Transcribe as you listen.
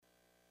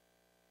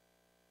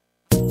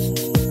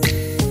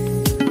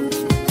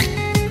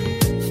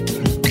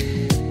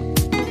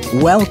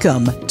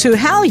Welcome to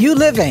How You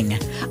Living,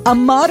 a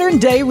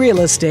modern-day real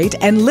estate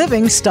and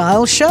living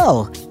style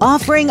show,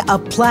 offering a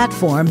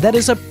platform that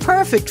is a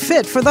perfect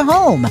fit for the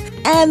home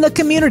and the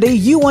community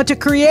you want to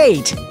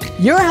create.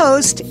 Your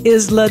host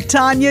is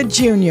LaTanya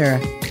Junior.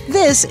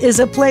 This is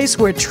a place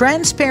where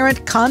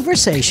transparent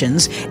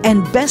conversations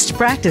and best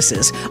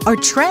practices are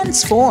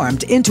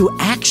transformed into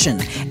action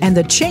and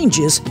the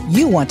changes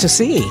you want to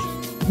see.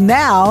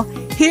 Now,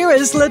 here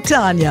is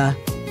LaTanya.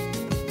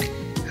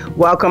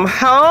 Welcome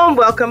home.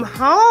 Welcome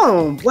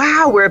home.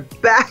 Wow, we're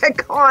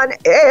back on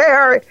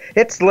air.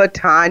 It's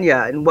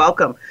LaTanya, and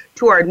welcome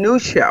to our new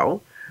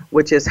show,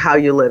 which is How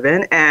You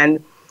Living.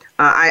 And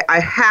I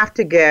have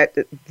to get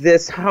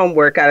this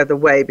homework out of the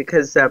way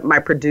because my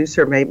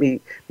producer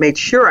made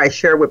sure I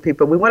share with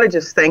people. We want to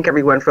just thank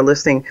everyone for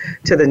listening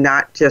to the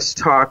Not Just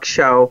Talk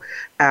show.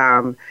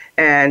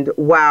 And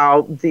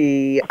while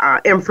the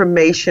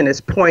information is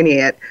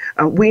poignant,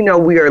 we know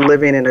we are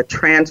living in a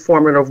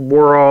transformative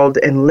world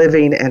and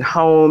living in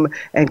home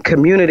and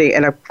community.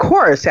 And of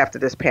course, after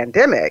this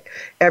pandemic,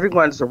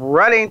 everyone's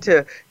running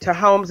to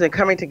homes and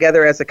coming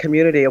together as a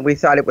community. And we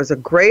thought it was a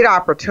great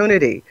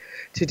opportunity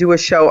to do a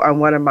show on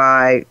one of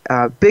my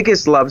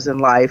biggest loves in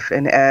life.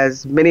 And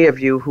as many of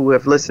you who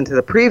have listened to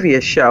the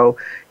previous show,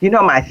 you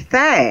know my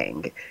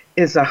thing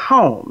is a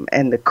home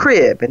and the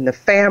crib and the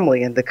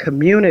family and the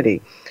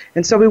community.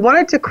 And so we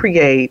wanted to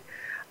create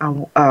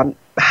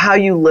How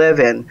You Live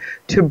In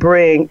to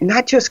bring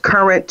not just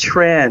current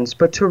trends,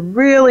 but to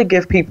really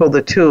give people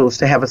the tools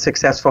to have a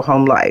successful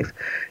home life,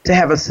 to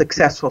have a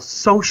successful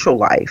social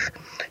life,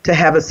 to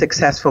have a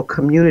successful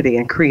community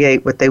and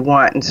create what they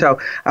want. And so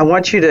I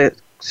want you to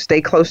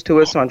stay close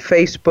to us on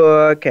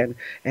Facebook and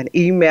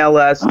email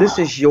us. This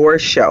is your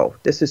show.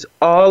 This is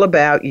all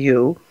about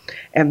you.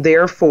 And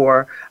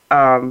therefore,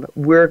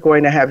 we're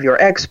going to have your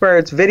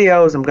experts,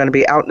 videos. I'm going to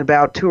be out and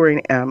about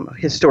touring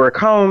historic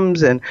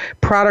homes and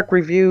product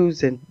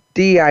reviews and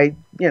DIY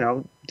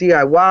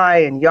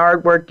and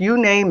yard work, you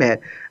name it.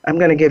 I'm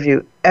going to give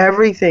you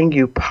everything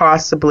you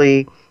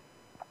possibly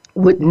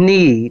would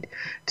need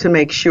to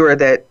make sure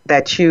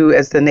that you,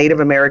 as the Native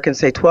Americans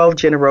say, 12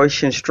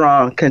 generations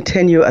strong,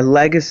 continue a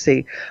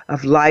legacy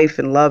of life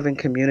and love and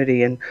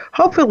community. And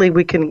hopefully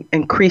we can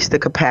increase the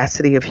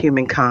capacity of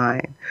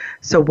humankind.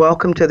 So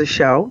welcome to the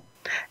show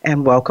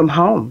and welcome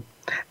home.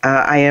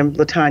 I am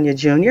LaTanya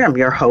Junior. I'm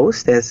your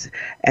host, as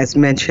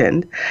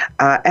mentioned.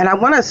 And I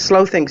want to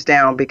slow things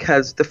down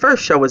because the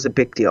first show was a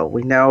big deal.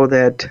 We know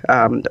that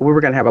we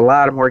were going to have a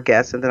lot of more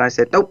guests. And then I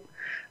said, nope.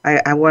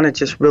 I want to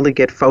just really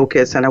get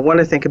focused, and I want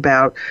to think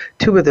about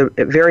two of the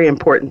very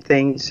important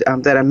things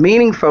that are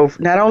meaningful,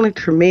 not only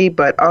to me,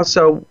 but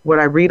also what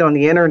I read on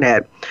the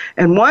internet.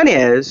 And one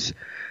is,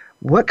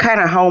 what kind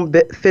of home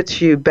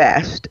fits you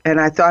best? And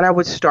I thought I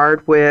would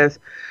start with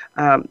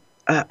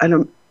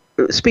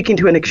speaking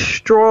to an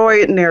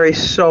extraordinary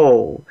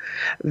soul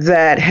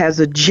that has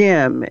a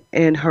gem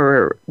in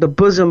the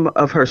bosom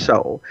of her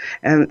soul.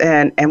 And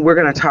we're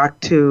going to talk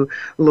to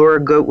Laura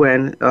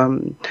Goodwin,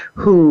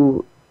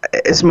 who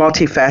is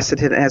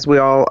multifaceted, as we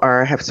all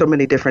are, have so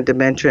many different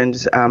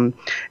dimensions.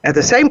 At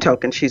the same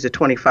token, she's a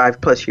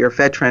 25-plus year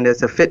veteran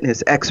as a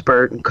fitness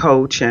expert and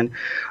coach, and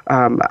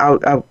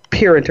I'll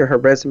peer into her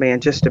resume in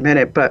just a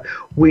minute. But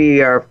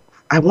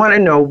I want to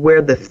know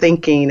where the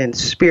thinking and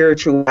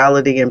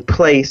spirituality in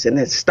place, and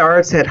it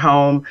starts at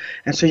home.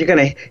 And so you're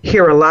going to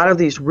hear a lot of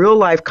these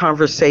real-life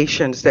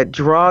conversations that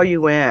draw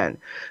you in,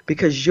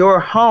 because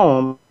your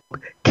home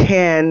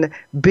can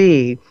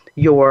be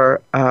your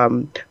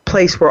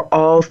place where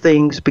all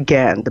things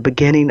began, the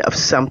beginning of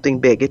something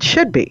big. It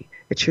should be.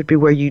 It should be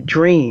where you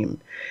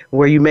dream,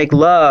 where you make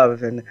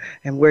love, and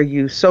where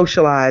you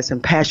socialize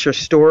and pass your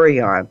story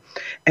on.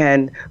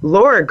 And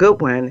Laura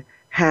Goodwin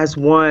has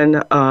one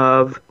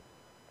of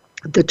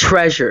the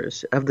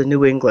treasures of the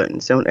New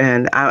England.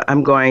 And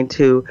I'm going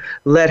to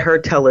let her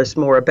tell us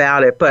more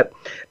about it. But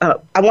I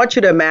want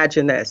you to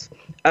imagine this.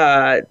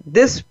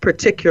 This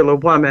particular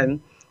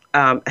woman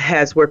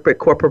has worked with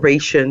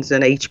corporations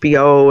and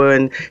HBO,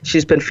 and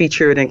she's been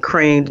featured in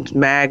Crain's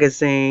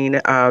magazine,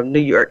 New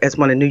York, as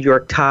one of New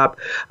York top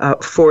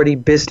 40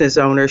 business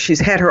owners. She's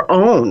had her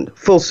own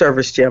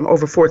full-service gym,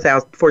 over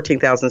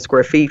 14,000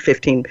 square feet,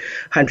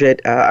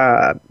 1,500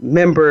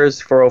 members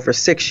for over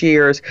 6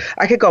 years.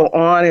 I could go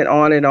on and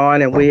on and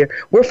on, and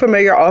we're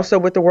familiar also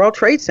with the World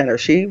Trade Center.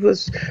 She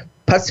was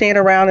pussying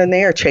around in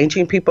there,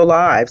 changing people's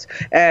lives,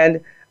 and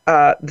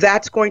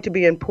that's going to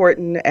be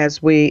important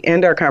as we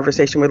end our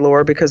conversation with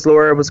Laura, because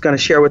Laura was going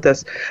to share with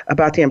us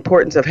about the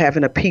importance of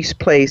having a peace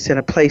place and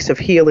a place of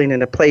healing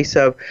and a place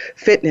of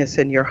fitness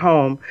in your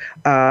home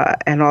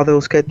and all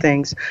those good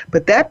things.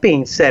 But that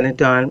being said and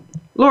done,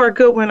 Laura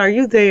Goodwin, are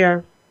you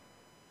there?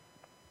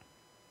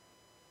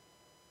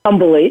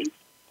 Humbly.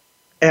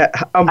 I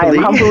am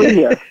humbly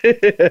here.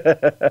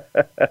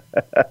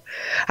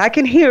 I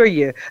can hear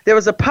you. There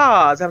was a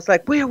pause. I was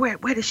like, where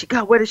did she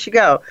go? Where did she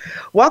go?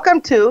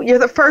 Welcome to, you're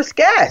the first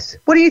guest.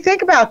 What do you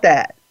think about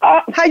that?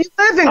 How you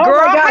living,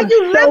 girl? How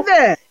you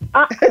living?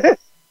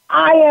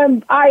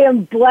 I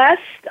am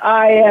blessed.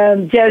 I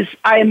am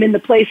in the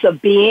place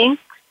of being,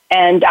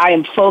 and I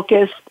am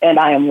focused, and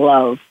I am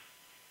loved.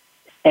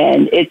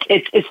 And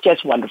it's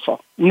just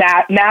wonderful.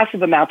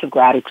 Massive amounts of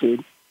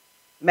gratitude.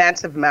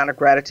 Massive amount of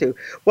gratitude.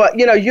 Well,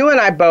 you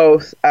and I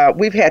both,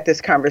 we've had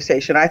this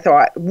conversation. I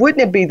thought,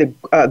 wouldn't it be the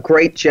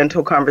great,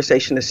 gentle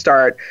conversation to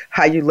start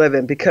how you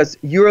living? Because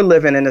you're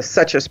living in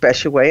such a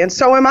special way, and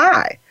so am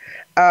I.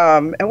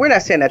 And we're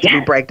not saying that to be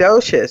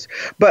braggadocious,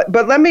 but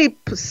let me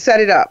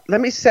set it up.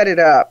 Let me set it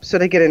up so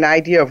they get an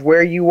idea of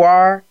where you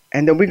are,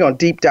 and then we're going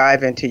to deep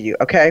dive into you,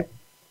 okay?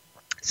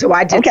 So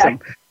I did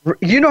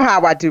you know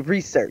how I do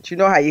research. You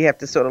know how you have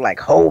to sort of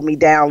like hold me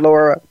down,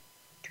 Laura?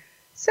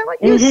 So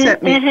you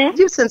sent me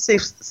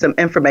some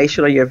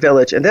information on your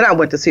village, and then I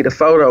went to see the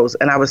photos,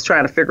 and I was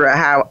trying to figure out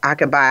how I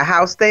can buy a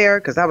house there,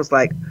 because I was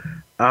like,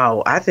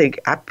 oh, I think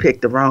I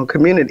picked the wrong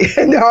community.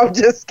 No, I'm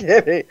just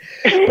kidding.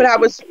 But I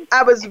was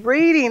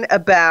reading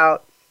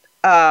about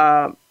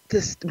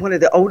this one of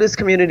the oldest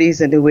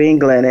communities in New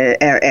England,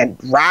 and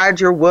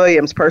Roger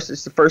Williams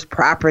purchased the first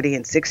property in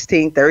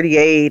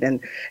 1638,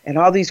 and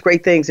all these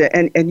great things.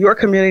 And your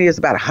community is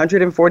about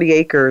 140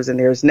 acres, and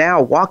there's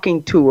now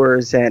walking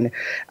tours and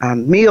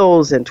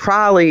meals and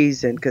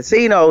trolleys and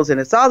casinos, and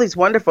it's all these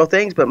wonderful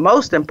things. But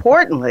most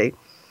importantly,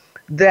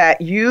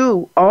 that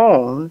you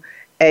own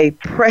a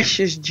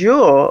precious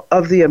jewel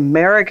of the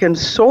American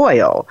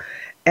soil.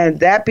 And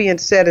that being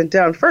said and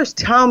done, first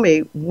tell me,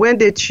 when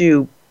did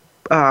you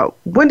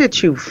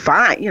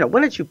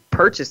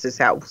purchase this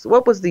house?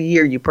 What was the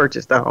year you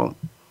purchased the home?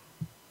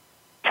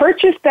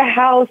 Purchased the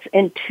house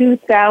in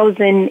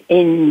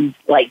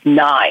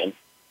 2009,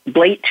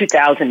 late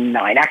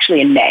 2009,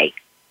 actually in May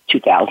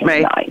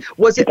 2009. May.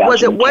 Was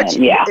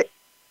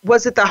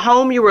it the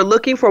home you were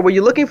looking for? Were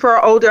you looking for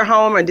an older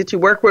home, and did you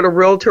work with a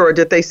realtor, or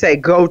did they say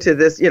go to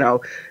this,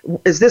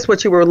 is this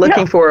what you were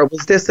looking for, or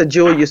was this a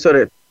jewel you sort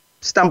of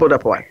stumbled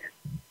upon?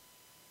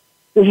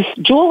 This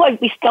jewel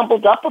we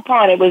stumbled up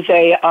upon, it was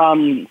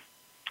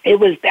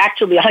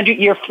actually a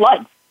 100-year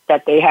flood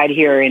that they had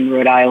here in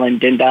Rhode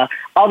Island, and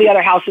all the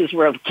other houses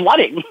were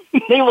flooding.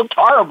 They looked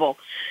horrible.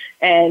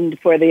 And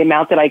for the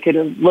amount that I could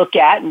look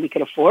at and we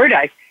could afford,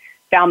 I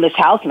found this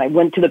house, and I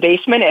went to the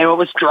basement, and it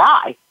was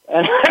dry.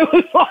 And I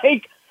was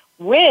like,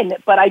 when?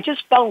 But I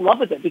just fell in love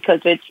with it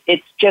because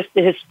it's just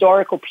the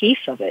historical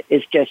piece of it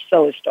is just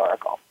so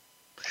historical.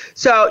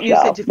 So you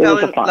said you fell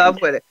in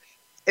love with it.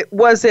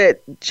 Was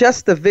it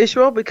just the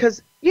visual?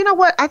 Because you know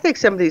what? I think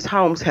some of these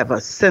homes have a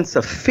sense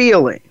of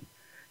feeling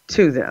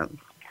to them.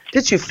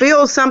 Did you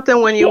feel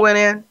something when you went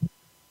in?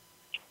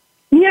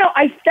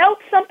 I felt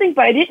something,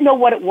 but I didn't know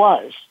what it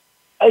was,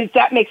 if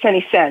that makes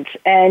any sense.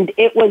 And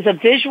it was a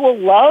visual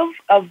love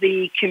of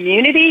the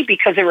community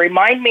because it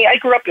reminded me, I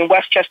grew up in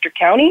Westchester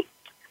County,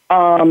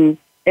 in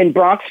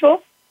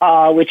Bronxville,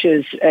 which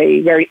is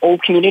a very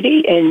old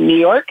community in New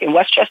York, in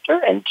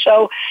Westchester. And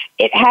so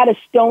it had a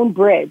stone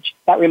bridge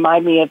that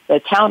reminded me of the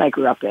town I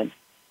grew up in.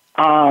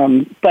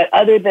 But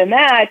other than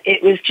that,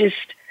 it was just,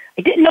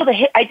 I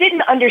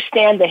didn't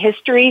understand the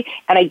history,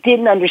 and I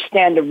didn't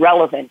understand the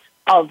relevance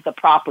of the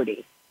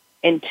property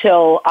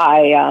until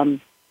I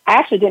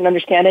actually didn't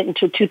understand it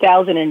until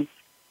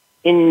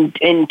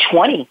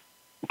 2020.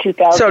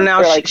 So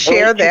now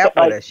share that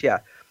with us, yeah.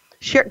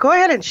 Go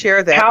ahead and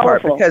share that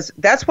part, because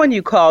that's when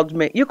you called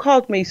me. You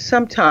called me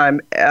sometime,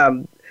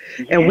 and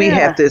we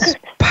had this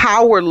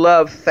Power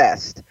Love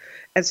Fest.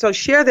 And so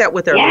share that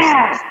with our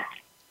listeners.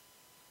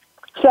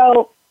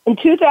 So in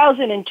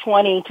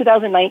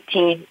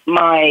 2019,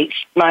 my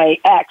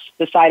ex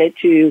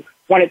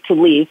wanted to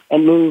leave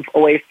and move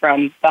away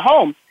from the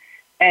home.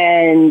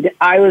 And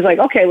I was like,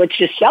 okay, let's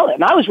just sell it.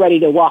 And I was ready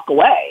to walk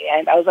away.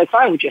 And I was like,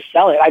 fine, we'll just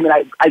sell it. I mean,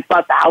 I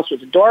thought the house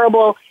was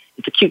adorable.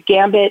 It's a cute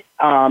gambit.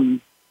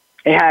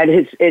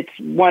 It's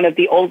one of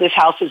the oldest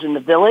houses in the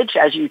village,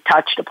 as you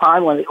touched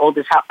upon, one of the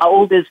oldest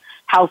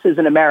houses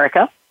in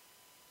America.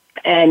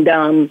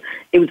 And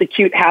it was a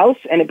cute house,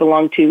 and it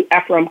belonged to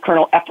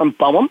Colonel Ephraim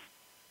Boehm.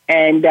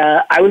 And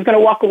I was going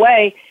to walk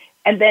away.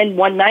 And then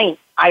one night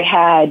I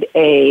had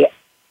a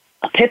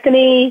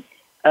epiphany,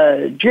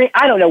 a dream.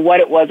 I don't know what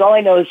it was. All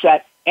I know is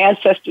that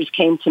ancestors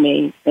came to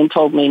me and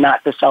told me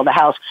not to sell the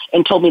house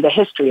and told me the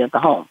history of the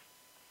home.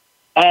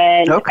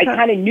 And I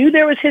kind of knew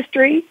there was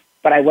history,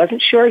 but I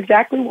wasn't sure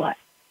exactly what.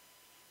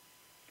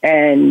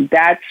 And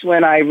that's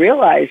when I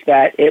realized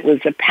that it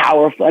was a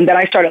powerful, and then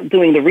I started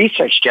doing the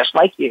research just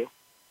like you.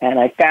 And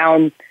I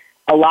found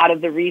a lot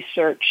of the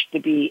research to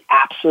be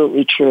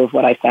absolutely true of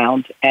what I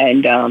found.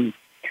 And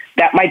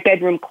that my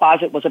bedroom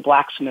closet was a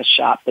blacksmith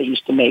shop that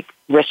used to make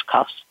wrist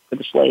cuffs for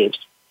the slaves.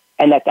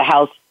 And that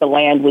the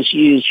land was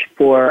used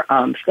for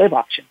slave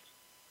auctions.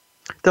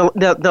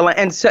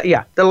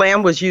 The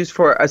land was used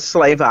for a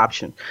slave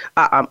auction.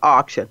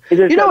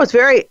 It's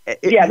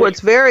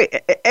very,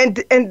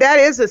 and that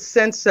is a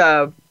sense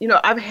of,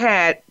 I've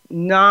had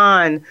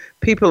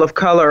non-people of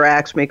color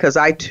ask me, because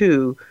I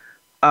too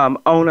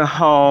own a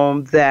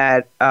home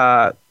that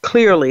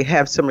clearly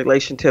have some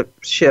relationship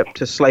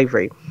to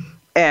slavery.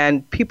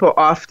 And people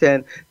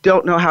often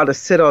don't know how to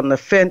sit on the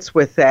fence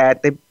with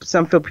that.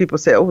 People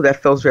say, oh,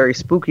 that feels very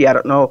spooky. I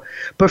don't know.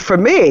 But for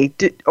me,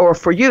 or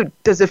for you,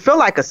 does it feel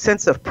like a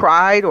sense of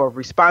pride or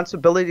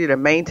responsibility to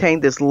maintain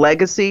this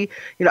legacy?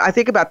 You know, I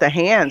think about the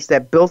hands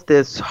that built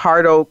this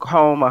hard oak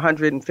home,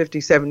 150,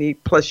 70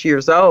 plus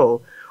years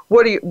old.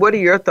 What are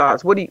your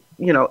thoughts? What do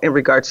you know, in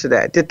regards to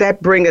that? Did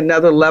that bring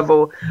another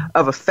level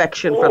of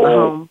affection for the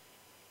home?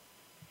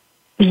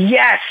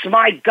 Yes,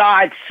 my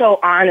God, so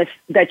honest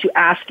that you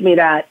asked me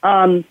that.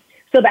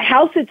 So the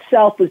house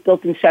itself was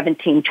built in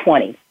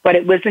 1720, but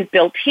it wasn't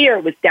built here.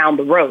 It was down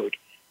the road,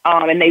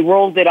 and they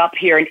rolled it up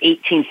here in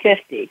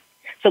 1850.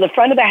 So the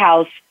front of the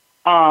house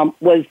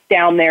was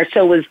down there.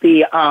 So was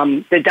the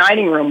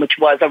dining room, which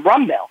was a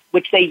rum mill,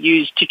 which they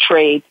used to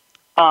trade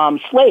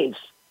slaves,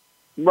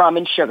 rum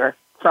and sugar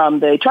from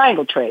the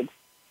triangle trade,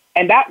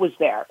 and that was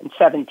there in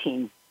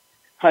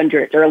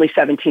 1700s, early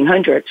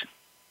 1700s.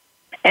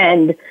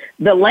 And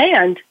the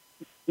land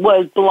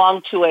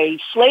belonged to a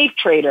slave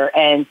trader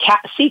and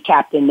sea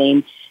captain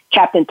named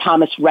Captain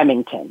Thomas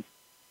Remington.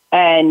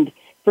 And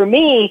for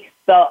me,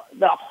 the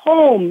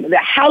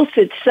house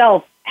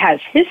itself has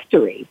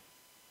history,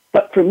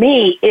 but for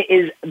me, it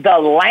is the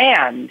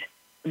land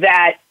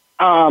that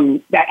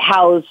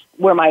housed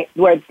where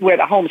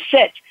the home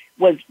sits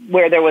was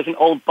where there was an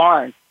old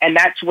barn, and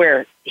that's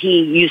where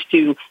he used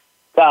to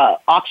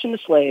auction the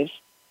slaves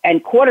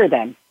and quarter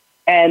them.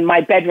 And my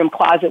bedroom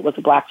closet was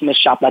a blacksmith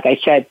shop, like I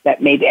said,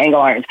 that made the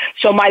angle irons.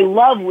 So my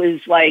love was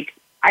like,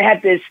 I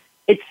had this,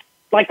 it's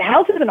like the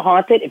house isn't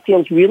haunted. It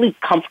feels really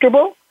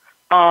comfortable.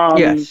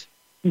 Yes.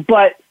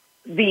 But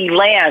the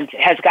land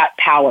has got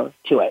power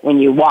to it. When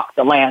you walk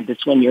the land,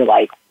 it's when you're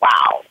like,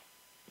 wow.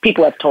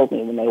 People have told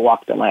me when they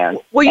walk the land.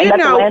 Well, you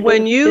know,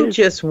 when you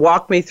just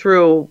walked me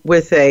through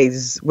with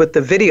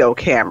the video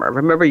camera,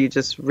 remember you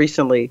just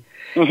recently,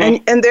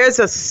 and there's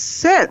a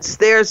sense,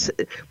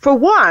 for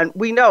one,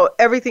 we know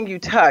everything you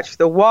touch,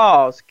 the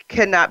walls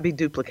cannot be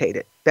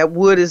duplicated. That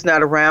wood is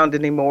not around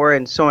anymore,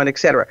 and so on, et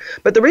cetera.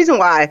 But the reason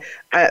why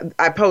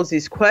I pose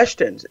these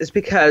questions is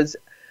because,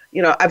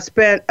 you know, I've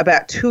spent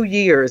about 2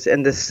 years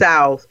in the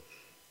South,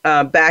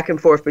 back and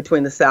forth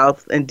between the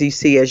South and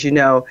D.C., as you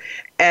know,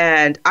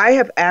 and I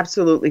have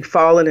absolutely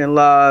fallen in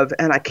love,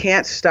 and I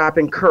can't stop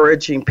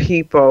encouraging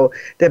people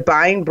that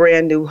buying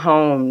brand new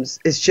homes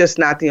is just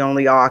not the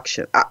only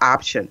option.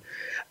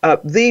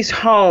 These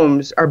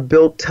homes are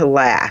built to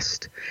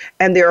last,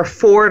 and they're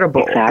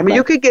affordable. Exactly. I mean,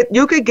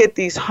 you could get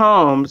these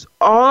homes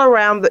all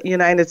around the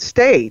United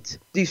States,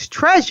 these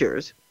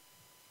treasures,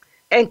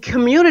 and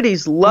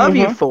communities love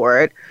you for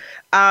it,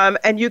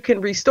 and you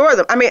can restore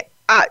them. I mean,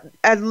 I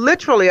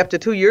literally up to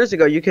 2 years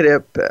ago, you could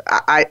have.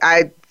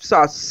 I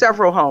saw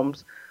several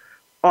homes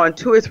on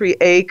 2 or 3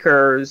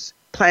 acres,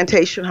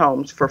 plantation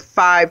homes for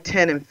 $5,000,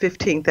 $10,000, and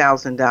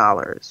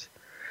 $15,000.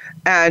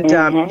 And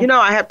you know,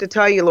 I have to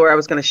tell you, Laura, I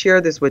was going to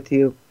share this with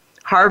you.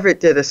 Harvard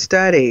did a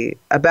study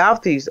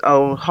about these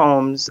old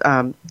homes.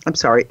 I'm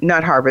sorry,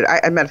 not Harvard. As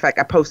a matter of fact,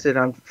 I posted it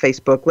on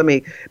Facebook. Let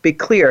me be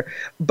clear.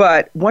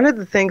 But one of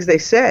the things they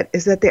said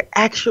is that they're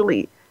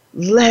actually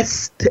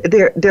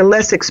they're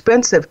less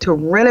expensive to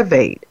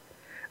renovate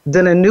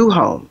than a new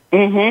home.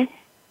 How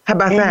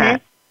about that?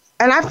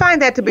 And I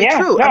find that to be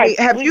true. No, I mean,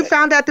 have you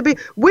found that to be?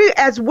 We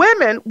as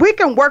women, we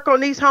can work on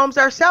these homes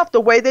ourselves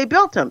the way they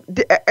built them.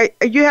 Are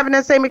you having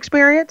that same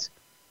experience?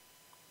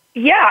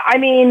 Yeah, I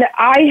mean,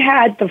 I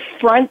had the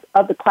front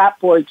of the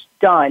clapboards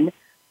done,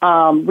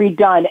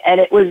 redone, and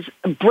it was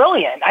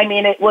brilliant. I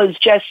mean, it was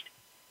just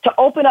to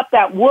open up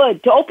that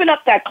wood, to open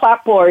up that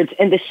clapboards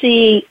and to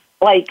see,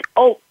 like,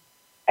 oh,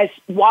 as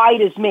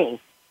wide as me.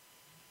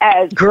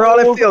 Girl,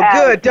 it feels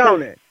good,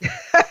 don't it?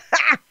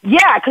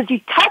 Yeah, because you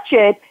touch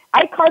it.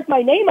 I carved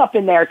my name up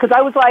in there because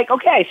I was like,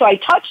 okay, so I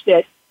touched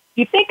it.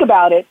 You think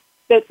about it,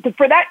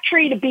 for that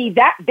tree to be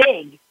that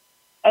big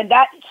and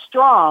that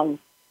strong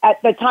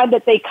at the time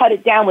that they cut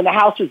it down when the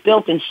house was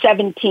built in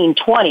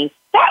 1720,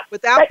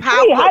 without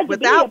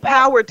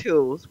power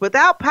tools,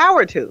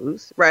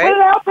 right?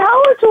 Without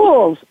power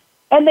tools.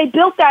 And they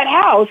built that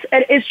house,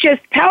 and it's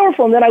just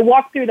powerful. And then I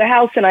walk through the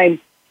house, and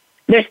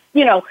there's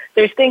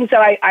things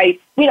that I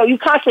you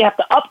constantly have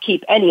to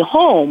upkeep any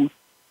home.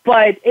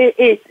 But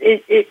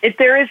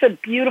there is a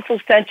beautiful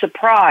sense of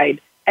pride.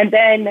 And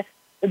then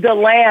the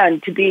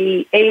land, to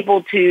be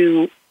able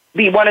to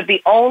be one of the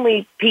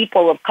only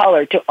people of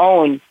color to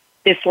own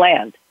this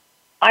land.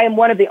 I am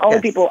one of the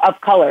only people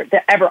of color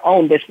to ever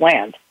own this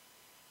land.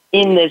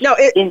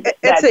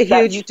 It's a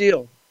huge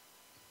deal.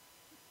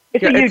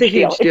 It's a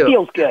huge deal. It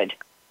feels good.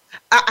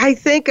 I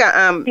think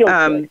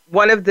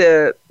one of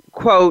the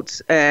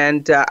quotes,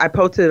 and I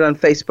posted it on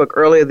Facebook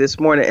earlier this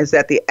morning, is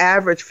that the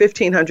average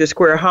 1,500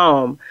 square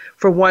home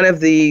for one of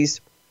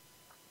these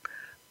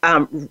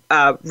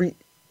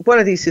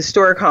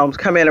historic homes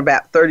come in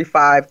about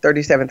 $35,000,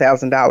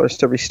 $37,000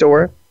 to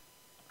restore.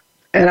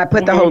 And I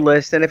put the whole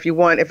list. And if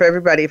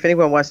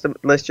anyone wants to,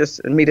 let's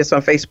just meet us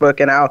on Facebook,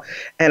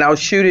 and I'll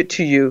shoot it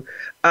to you.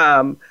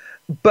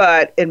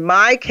 But in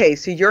my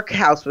case, your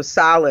house was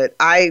solid.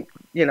 I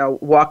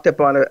walked up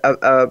on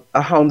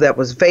a home that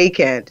was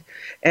vacant.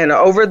 And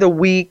over the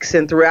weeks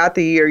and throughout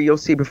the year, you'll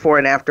see before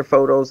and after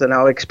photos, and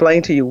I'll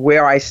explain to you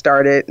where I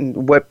started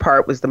and what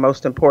part was the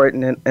most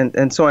important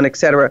and so on, et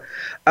cetera.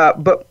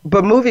 But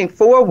moving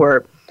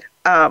forward,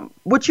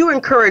 would you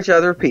encourage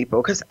other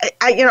people? Because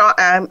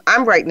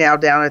I'm right now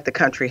down at the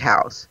country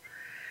house,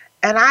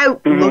 and I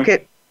look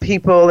at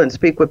people and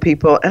speak with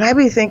people, and I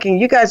be thinking,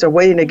 you guys are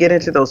waiting to get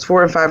into those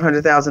 $400,000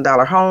 and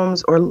 $500,000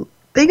 homes, or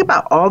think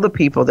about all the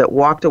people that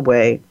walked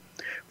away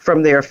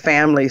from their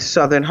family's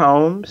southern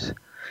homes.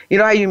 You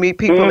know how you meet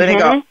people and they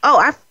go, "Oh,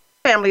 our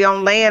family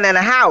owned land and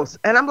a house,"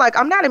 and I'm like,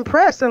 I'm not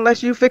impressed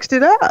unless you fixed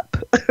it up.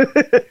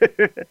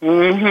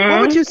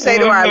 What would you say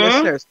to our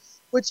listeners?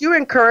 Would you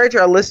encourage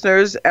our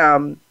listeners,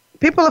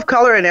 people of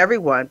color and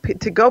everyone,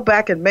 to go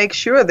back and make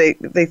sure they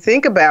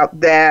think about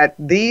that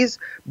these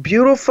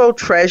beautiful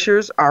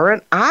treasures are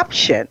an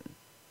option?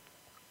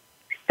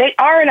 They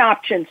are an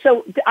option.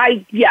 So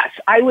I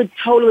would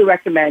totally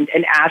recommend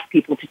and ask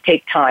people to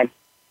take time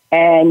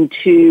and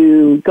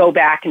to go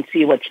back and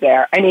see what's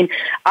there. I mean,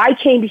 I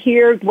came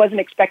here, wasn't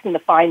expecting to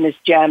find this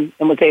gem,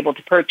 and was able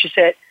to purchase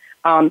it.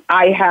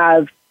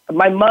 My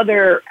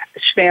mother's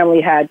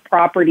family had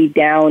property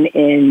down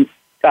in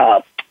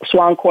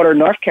Swan Quarter,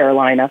 North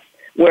Carolina,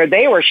 where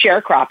they were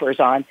sharecroppers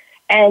on,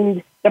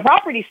 and the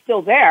property's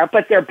still there,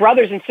 but their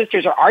brothers and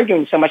sisters are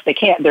arguing so much they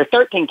can't. There are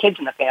 13 kids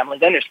in the family.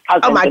 Then there's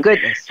cousins. Oh my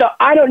goodness! So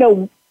I don't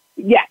know.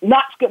 Yeah,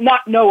 not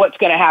know what's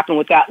going to happen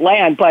with that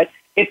land, but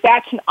if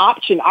that's an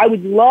option, I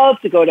would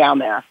love to go down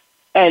there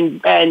and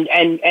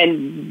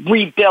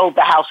rebuild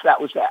the house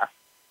that was there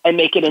and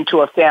make it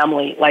into a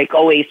family like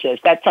oasis.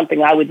 That's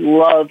something I would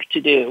love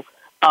to do.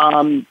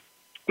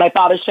 My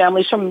father's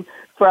family's from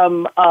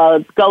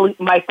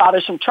my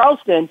father's from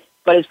Charleston,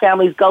 but his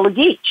family's Gullah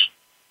Geech.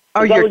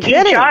 Oh, you're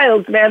kidding!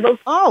 Childs, man.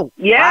 Wow.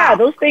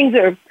 Those things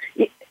are,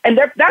 and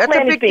that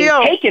land is being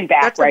taken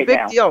back right now.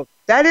 That's a big deal.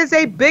 That is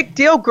a big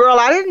deal, girl.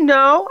 I didn't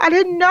know.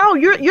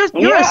 You're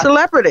a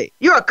celebrity.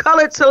 You're a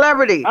colored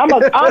celebrity. I'm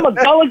a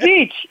Gullah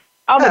Geech.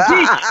 I'm a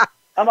Geech.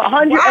 I'm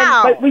 100.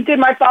 Wow. But we did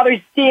my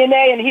father's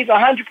DNA, and he's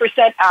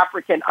 100%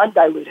 African,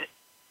 undiluted.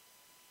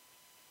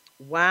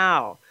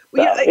 Wow.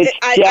 Well,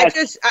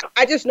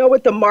 I just know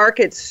with the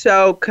market's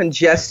so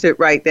congested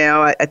right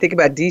now. I think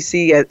about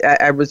D.C.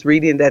 I was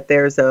reading that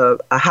there's a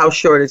house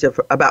shortage of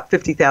about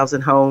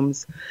 50,000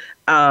 homes.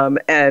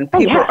 And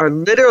people are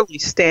literally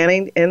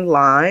standing in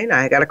line.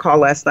 I got a call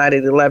last night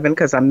at 11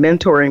 because I'm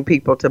mentoring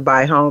people to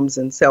buy homes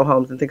and sell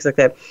homes and things like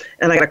that.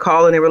 And I got a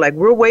call and they were like,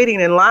 we're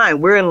waiting in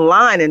line. We're in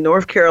line in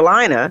North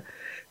Carolina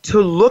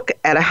to look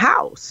at a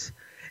house.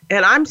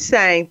 And I'm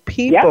saying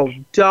people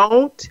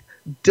don't,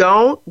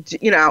 now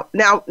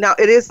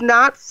it is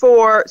not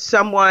for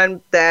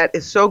someone that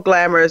is so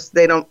glamorous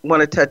they don't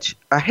want to touch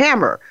a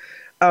hammer.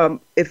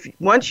 If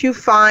once you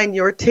find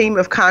your team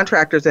of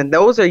contractors and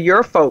those are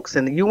your folks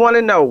and you want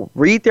to know,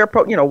 read their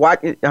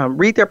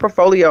read their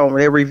portfolio and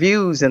their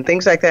reviews and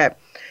things like that.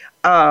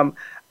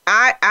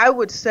 I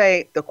would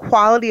say the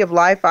quality of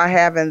life I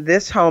have in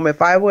this home,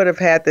 if I would have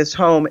had this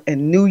home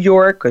in New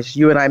York, because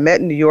you and I met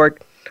in New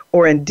York,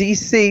 or in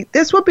D.C.,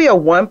 this would be a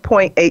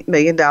 $1.8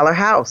 million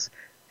house,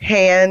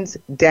 hands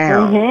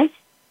down.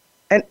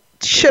 And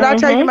should I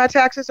tell you my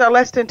taxes are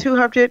less than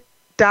 $200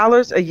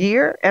 a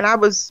year, and I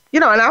was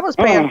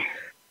paying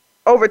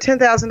over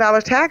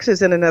 $10,000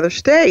 taxes in another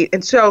state.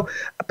 And so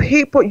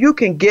people, you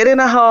can get in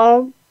a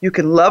home, you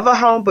can love a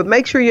home, but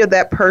make sure you're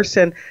that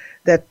person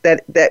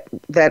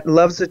that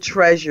loves a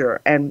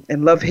treasure and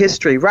love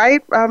history,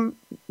 right?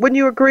 Wouldn't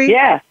you agree?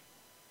 Yeah.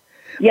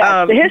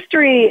 The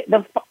history,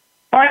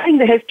 finding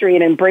the history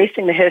and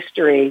embracing the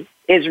history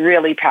is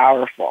really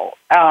powerful.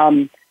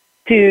 I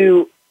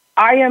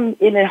am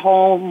in a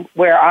home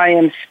where I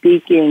am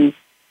speaking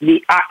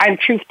I'm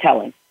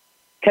truth-telling,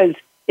 because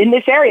in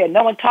this area,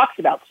 no one talks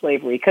about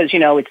slavery because,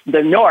 it's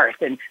the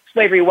North, and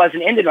slavery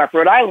wasn't in the North.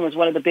 Rhode Island was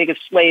one of the biggest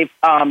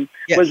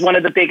was one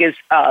of the biggest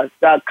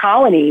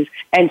colonies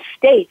and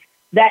states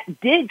that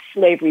did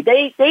slavery.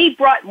 They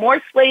brought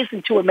more slaves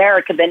into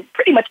America than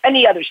pretty much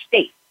any other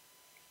state.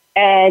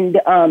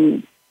 And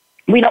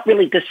we don't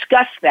really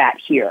discuss that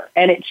here.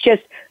 And it's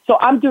just, so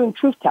I'm doing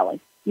truth-telling.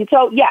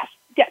 So, yes,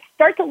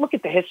 start to look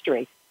at the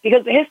history.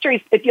 Because the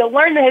history, if you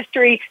learn the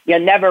history,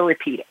 you'll never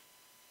repeat it.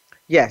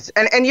 Yes,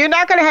 and you're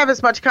not going to have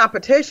as much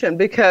competition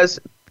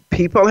because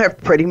people have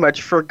pretty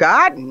much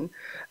forgotten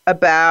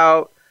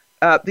about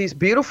these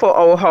beautiful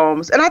old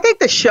homes. And I think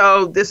the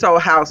show, This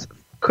Old House,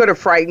 could have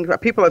frightened.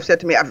 People have said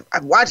to me, I've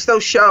watched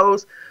those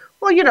shows.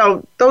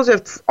 Well, those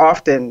are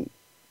often,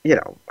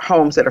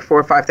 homes that are 4,000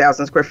 or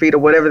 5,000 square feet or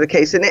whatever the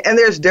case. And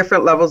there's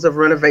different levels of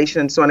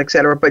renovation and so on, et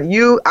cetera. But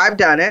I've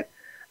done it.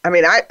 I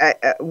mean, I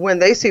when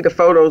they see the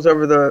photos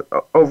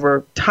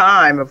over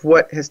time of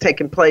what has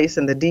taken place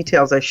and the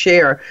details I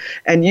share,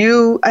 and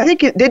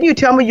didn't you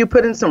tell me you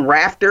put in some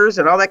rafters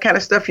and all that kind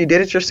of stuff? You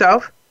did it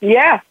yourself?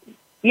 Yeah.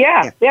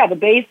 The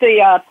base,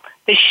 the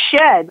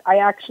shed, I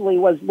actually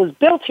was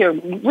built here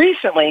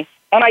recently,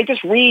 and I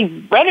just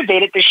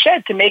renovated the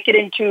shed to make it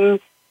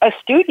into a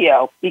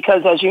studio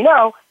because, as you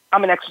know,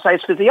 I'm an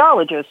exercise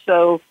physiologist,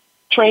 so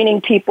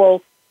training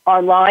people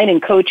online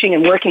and coaching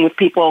and working with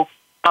people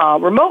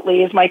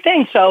remotely is my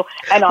thing. So,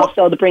 and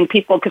also to bring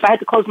people, because I had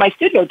to close my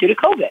studio due to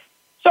COVID.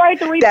 So I had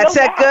to rebuild. That's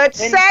a good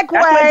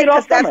segue,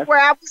 because that's where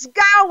I was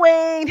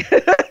going.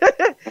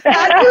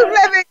 How you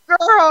living,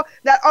 girl?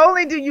 Not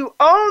only do you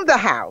own the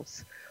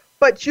house,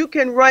 but you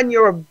can run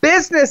your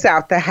business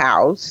out the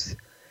house.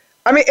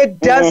 I mean, it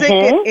doesn't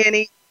get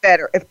any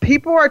better. If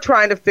people are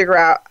trying to figure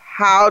out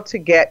how to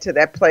get to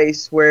that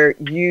place where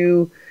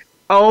you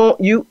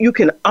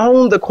can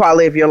own the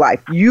quality of your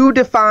life, you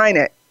define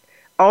it.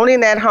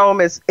 Owning that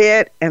home is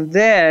it, and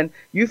then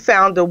you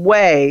found a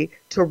way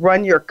to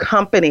run your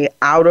company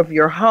out of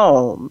your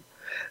home.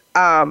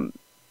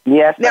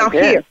 Yes, now I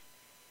did. Here,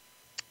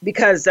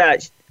 because I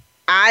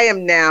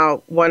am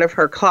now one of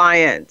her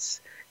clients,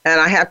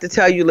 and I have to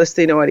tell you,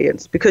 listening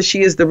audience, because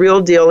she is the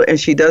real deal and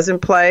she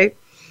doesn't play.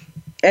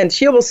 And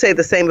she will say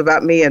the same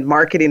about me in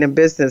marketing and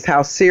business,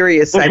 how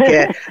serious I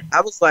get. I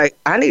was like,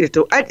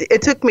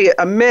 it took me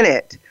a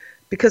minute,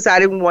 because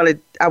I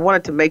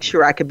wanted to make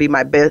sure I could be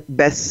my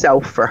best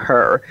self for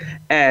her.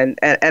 And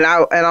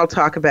I'll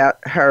talk about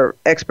her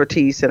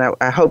expertise, and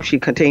I hope she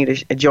continue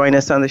to join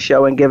us on the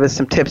show and give us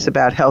some tips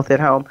about health at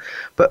home.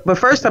 But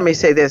first, let me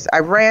say this. I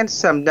ran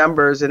some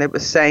numbers, and it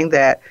was saying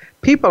that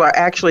people are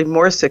actually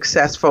more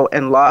successful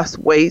in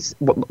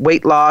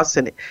weight loss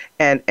and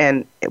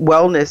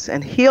wellness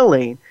and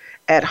healing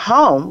at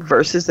home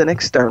versus an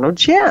external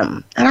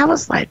gym. And I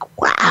was like,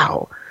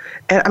 wow.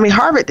 And I mean,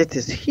 Harvard did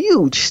this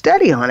huge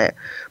study on it.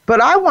 But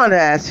I want to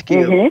ask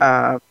you,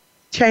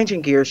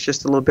 changing gears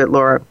just a little bit,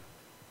 Laura,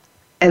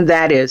 and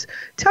that is,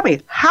 tell me,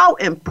 how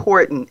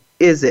important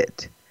is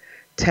it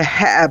to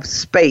have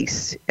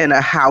space in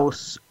a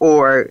house,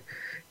 or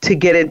to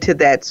get into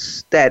that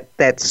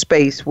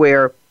space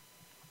where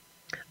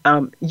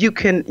you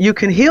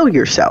can heal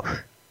yourself?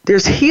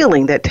 There's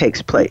healing that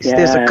takes place. Yes.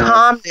 There's a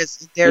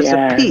calmness. There's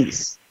a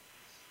peace.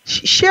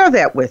 Share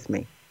that with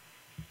me.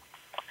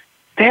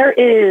 There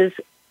is.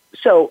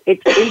 So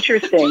it's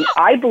interesting.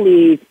 I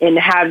believe in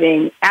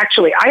I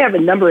have a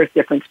number of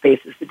different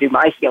spaces to do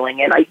my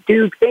healing, and I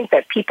do think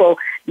that people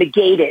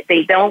negate it.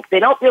 They don't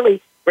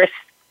really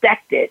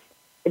respect it.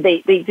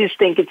 They just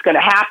think it's going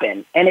to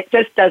happen, and it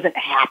just doesn't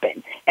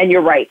happen. And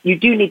you're right. You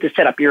do need to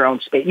set up your own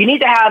space. You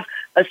need to have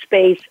a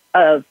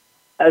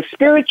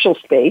spiritual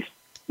space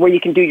where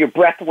you can do your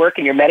breath work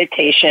and your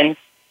meditation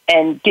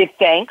and give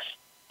thanks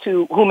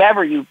to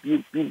whomever you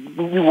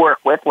work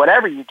with,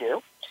 whatever you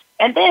do.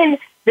 And then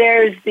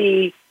there's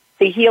the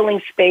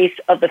healing space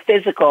of the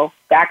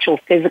actual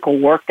physical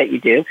work that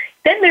you do.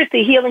 Then there's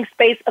the healing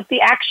space of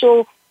the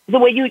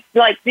way you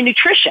like the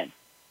nutrition,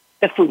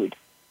 the food,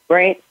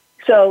 right?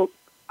 So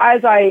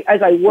as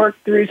I work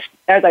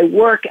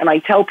and I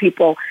tell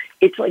people,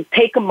 it's like,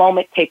 take a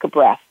moment, take a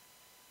breath.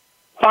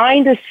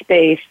 Find a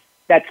space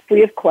that's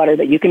free of clutter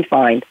that you can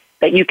find,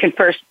 that you can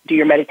first do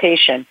your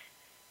meditation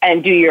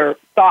and do your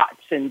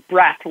thoughts and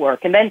breath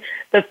work. And then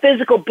the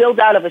physical build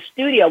out of a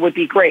studio would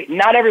be great.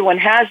 Not everyone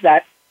has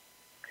that.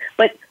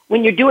 But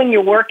when you're doing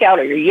your workout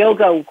or your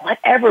yoga,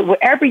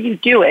 wherever you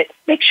do it,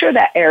 make sure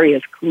that area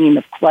is clean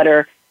of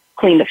clutter,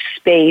 clean of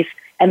space,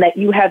 and that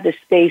you have the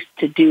space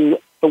to do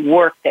the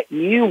work that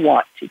you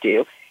want to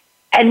do.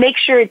 And make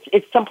sure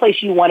it's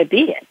someplace you want to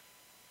be in.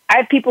 I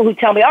have people who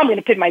tell me, I'm going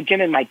to put my gym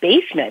in my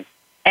basement.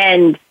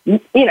 And,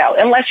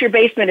 unless your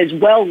basement is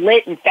well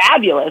lit and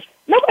fabulous,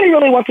 nobody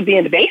really wants to be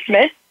in the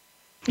basement.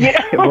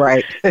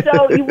 Right.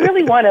 So you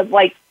really want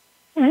to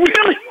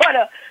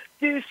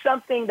do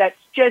something that's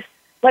just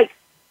like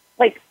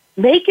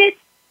make it.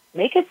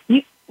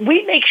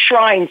 We make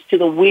shrines to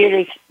the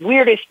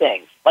weirdest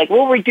things. Like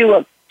we'll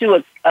do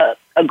a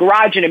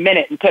garage in a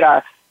minute and put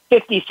our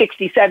 $50,000,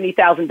 $60,000,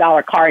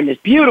 $70,000 car in this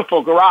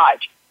beautiful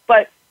garage,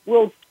 but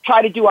we'll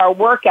try to do our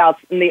workouts,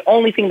 and the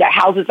only thing that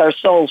houses our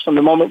souls from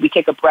the moment we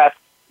take a breath,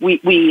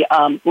 we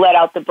let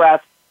out the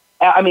breath.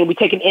 We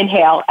take an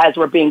inhale as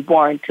we're being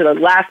born to the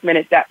last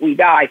minute that we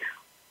die.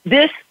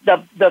 The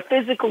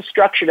physical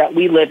structure that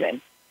we live in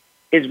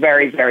is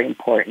very, very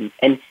important.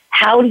 And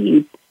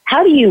you've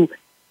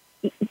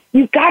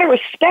got to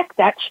respect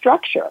that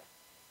structure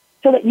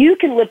so that you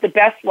can live the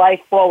best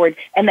life forward,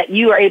 and that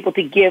you are able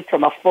to give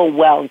from a full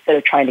well instead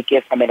of trying to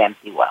give from an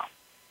empty well.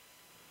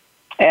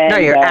 And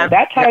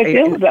that's how I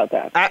feel about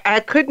that.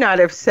 I could not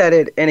have said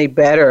it any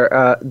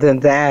better than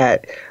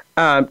that.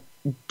 And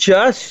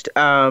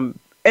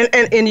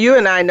you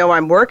and I know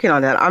I'm working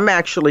on that. I'm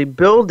actually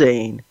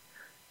building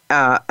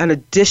an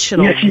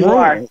additional room. You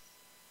are.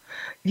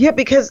 Yeah,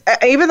 because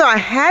even though I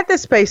had the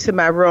space in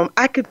my room,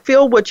 I could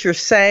feel what you're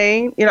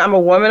saying. I'm a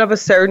woman of a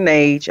certain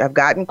age. I've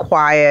gotten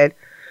quiet.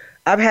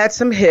 I've had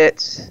some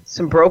hits,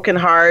 some broken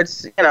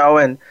hearts, and all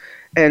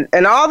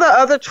the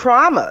other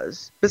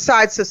traumas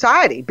besides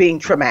society being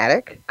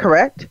traumatic,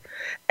 correct?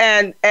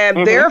 And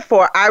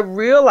therefore, I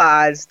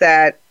realized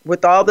that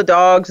with all the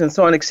dogs and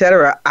so on, et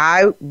cetera,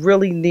 I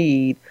really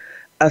need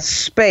a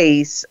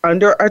space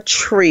under a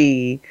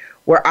tree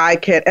where I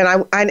can,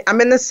 and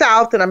I'm in the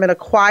South and I'm in a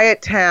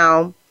quiet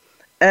town,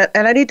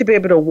 and I need to be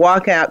able to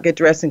walk out, get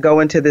dressed, and go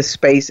into this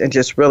space and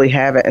just really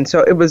have it. And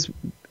so it was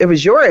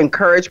your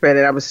encouragement,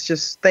 and I was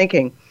just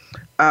thinking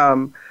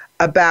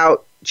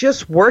about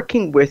just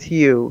working with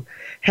you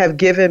have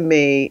given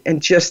me in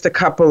just a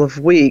couple of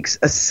weeks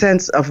a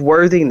sense of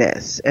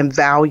worthiness and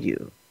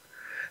value.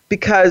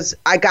 Because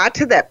I got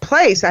to that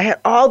place, I had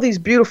all these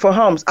beautiful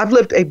homes. I've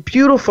lived a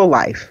beautiful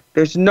life.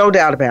 There's no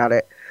doubt about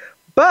it.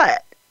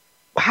 But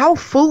how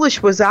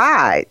foolish was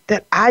I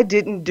that I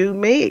didn't do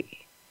me?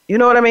 You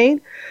know what I mean?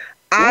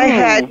 I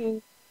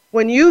hadn't,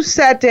 when you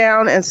sat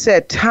down and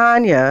said,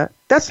 Tanya,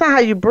 that's not how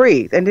you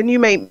breathe. And then you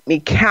made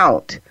me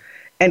count.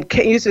 And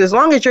you said, as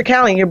long as you're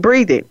counting, you're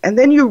breathing. And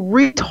then you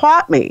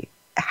retaught me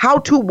how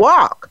to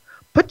walk.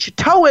 Put your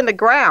toe in the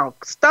ground,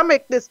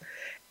 stomach this.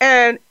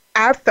 And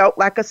I felt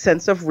like a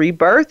sense of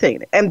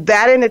rebirthing. And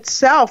that in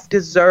itself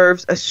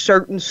deserves a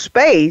certain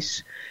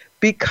space,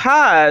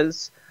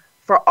 because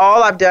for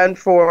all I've done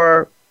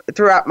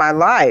throughout my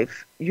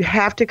life, you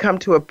have to come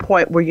to a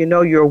point where you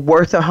know you're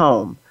worth a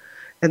home.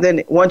 And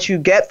then once you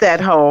get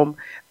that home,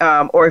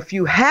 or if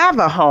you have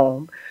a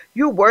home,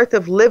 you're worth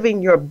of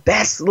living your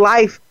best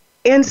life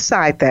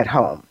inside that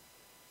home.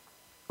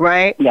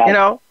 Right? Yes. You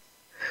know,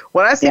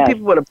 when I see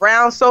people with a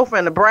brown sofa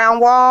and a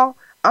brown wall,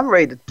 I'm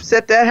ready to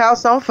set that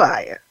house on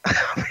fire.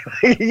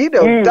 You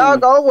know,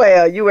 doggone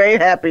well, you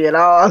ain't happy at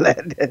all.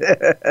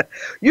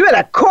 You had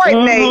a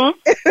coordinate.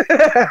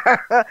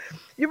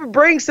 You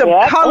bring some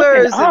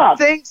colors and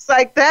things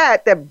like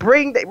that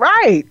bring,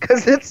 right,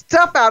 because it's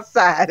tough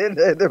outside in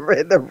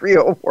the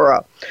real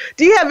world.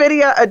 Do you have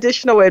any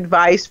additional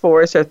advice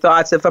for us or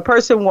thoughts if a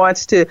person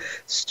wants to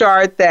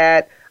start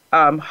that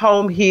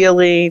home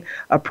healing,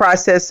 a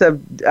process of,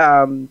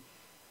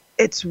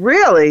 it's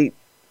really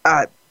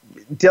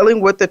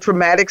dealing with the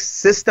traumatic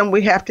system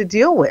we have to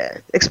deal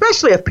with,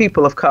 especially of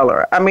people of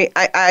color. I mean,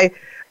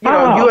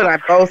 you and I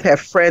both have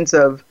friends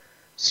of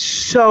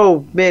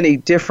so many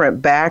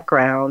different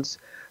backgrounds,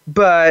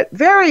 but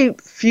very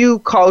few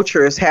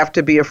cultures have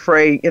to be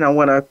afraid. You know,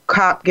 when a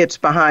cop gets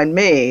behind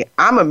me,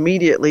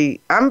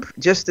 I'm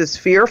just as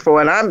fearful,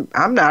 and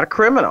I'm not a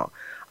criminal.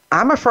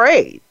 I'm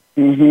afraid.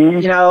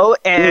 You know,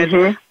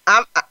 and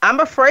I'm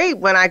afraid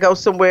when I go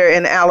somewhere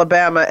in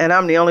Alabama and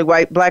I'm the only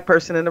black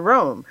person in the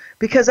room,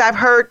 because I've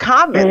heard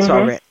comments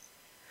already.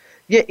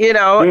 You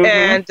know,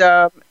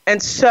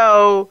 and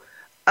so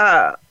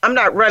I'm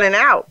not running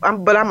out,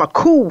 but I'm a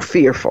cool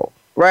fearful,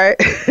 right?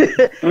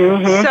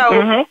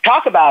 So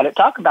talk about it.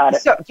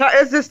 So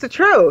is this the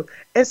truth?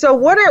 And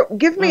so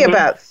give me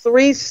about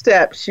 3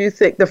 steps you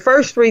think, the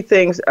first 3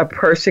 things a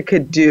person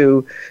could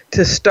do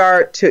to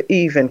start to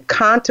even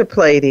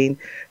contemplating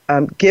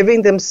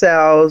giving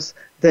themselves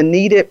the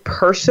needed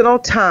personal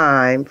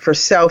time for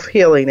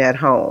self-healing at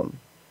home.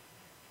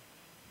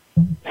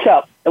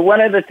 So one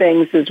of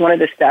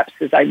the steps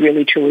is, I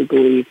really truly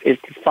believe, is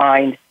to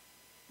find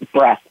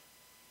breath,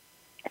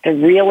 to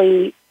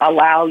really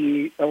allow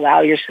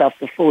yourself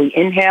to fully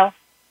inhale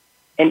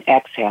and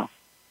exhale.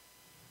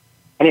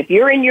 And if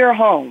you're in your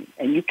home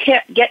and you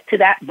can't get to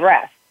that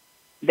breath,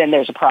 then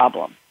there's a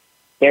problem.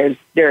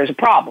 There's a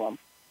problem,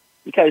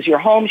 because your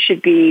home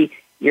should be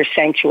your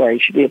sanctuary.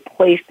 Should be a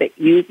place that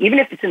you, even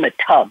if it's in the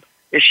tub,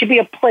 there should be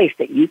a place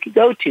that you can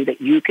go to that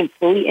you can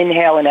fully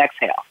inhale and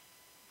exhale,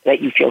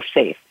 that you feel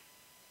safe.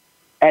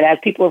 And as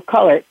people of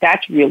color,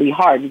 that's really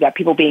hard. You've got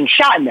people being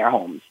shot in their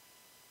homes,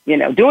 you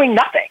know, doing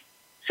nothing.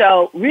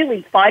 So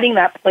really finding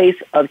that place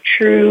of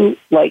true,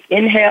 like,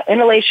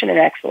 inhalation and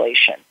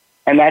exhalation.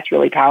 And that's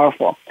really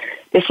powerful.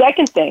 The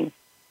second thing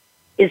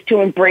is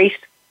to embrace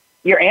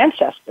your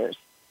ancestors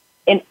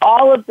in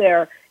all of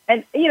their,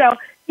 and, you know,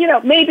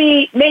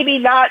 maybe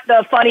not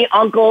the funny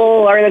uncle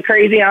or the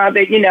crazy aunt,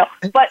 but, you know,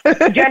 but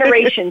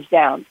generations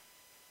down.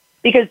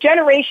 Because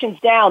generations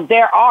down,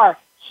 there are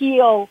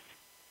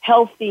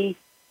healthy,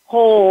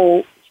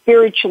 whole,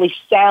 spiritually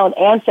sound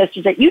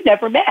ancestors that you've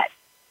never met.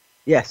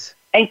 Yes.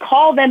 And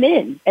call them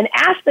in and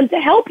ask them to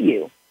help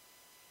you.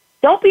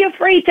 Don't be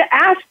afraid to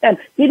ask them.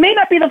 He may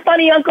not be the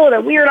funny uncle or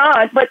the weird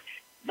aunt, but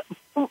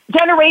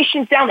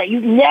generations down that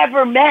you've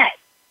never met.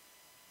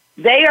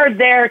 They are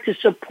there to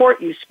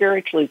support you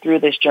spiritually through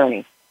this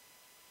journey.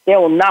 They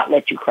will not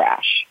let you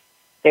crash.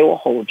 They will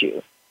hold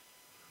you.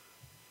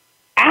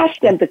 Ask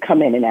them to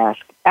come in and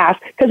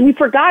ask, because we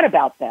forgot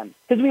about them,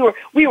 because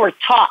we were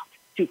taught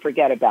to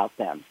forget about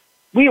them.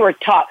 We were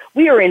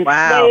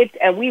enslaved,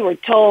 and we were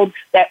told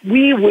that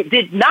we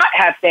did not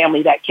have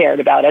family that cared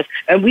about us,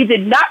 and we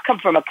did not come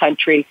from a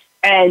country,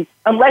 and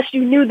unless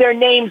you knew their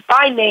names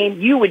by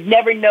name, you would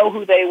never know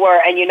who they were.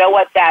 And you know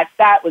what? That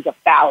was a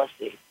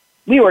fallacy.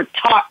 We were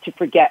taught to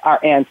forget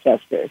our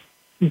ancestors.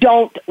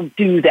 Don't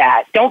do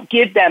that. Don't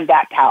give them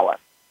that power,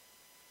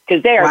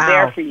 because they are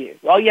there for you.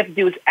 All you have to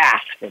do is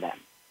ask for them.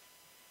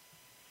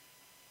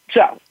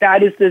 So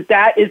that is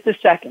the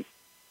second.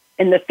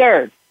 And the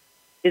third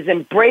is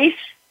embrace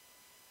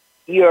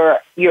your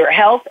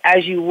health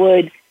as you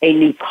would a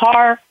new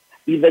car.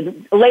 The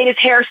latest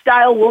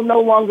hairstyle will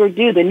no longer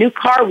do. The new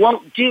car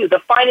won't do. The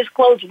finest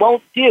clothes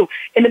won't do.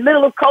 In the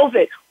middle of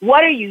COVID,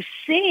 what are you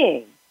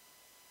seeing?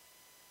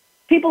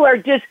 People are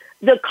just,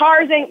 the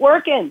cars ain't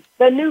working.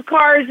 The new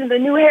cars and the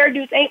new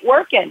hairdos ain't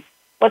working.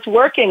 What's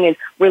working is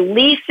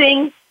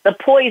releasing the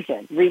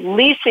poison,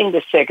 releasing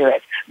the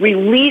cigarettes,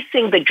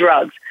 releasing the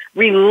drugs,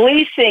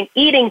 releasing,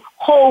 eating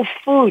whole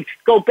foods,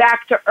 go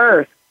back to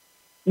earth,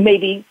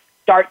 maybe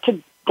start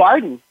to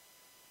garden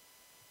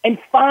and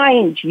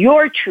find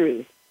your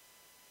truth,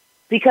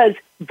 because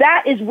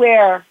that is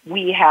where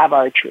we have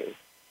our truth.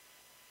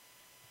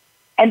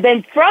 And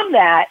then from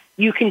that,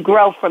 you can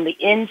grow from the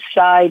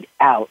inside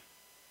out.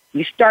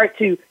 You start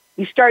to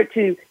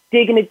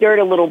dig in the dirt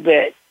a little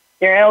bit.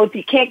 You know, if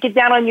you can't get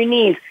down on your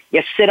knees,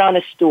 you sit on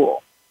a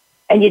stool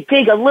and you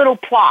dig a little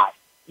plot.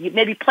 You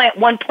maybe plant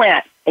one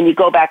plant and you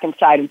go back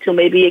inside until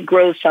maybe it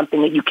grows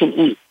something that you can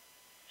eat.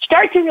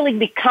 Start to really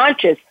be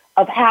conscious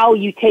of how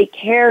you take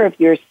care of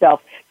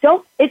yourself.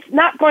 It's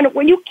not going to,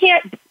 when you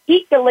can't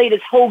eat the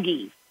latest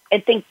hoagie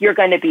and think you're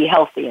going to be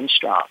healthy and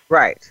strong.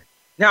 Right.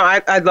 No,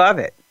 I love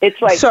it.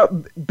 It's like,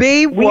 so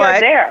we are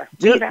there.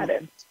 We've had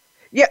it.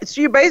 Yeah,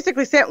 so you're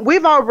basically saying we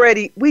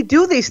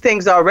do these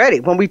things already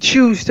when we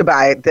choose to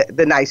buy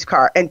the nice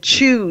car and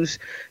choose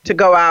to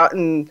go out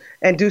and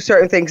do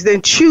certain things,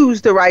 then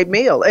choose the right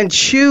meal and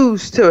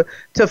choose to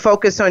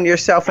focus on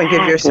yourself and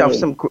give yourself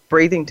some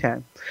breathing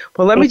time.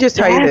 Well, let me just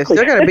tell you this.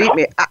 They're going to beat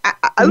me.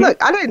 Look,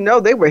 I didn't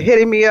know they were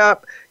hitting me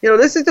up. You know,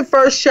 this is the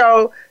first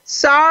show.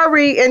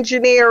 Sorry,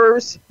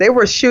 engineers. They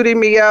were shooting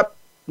me up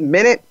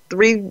minute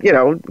 3,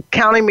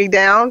 counting me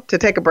down to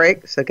take a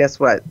break. So guess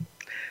what?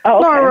 Oh,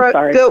 okay.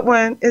 Laura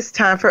Goodwin, it's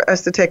time for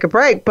us to take a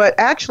break. But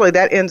actually,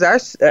 that ends our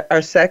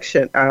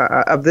section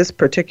of this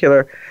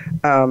particular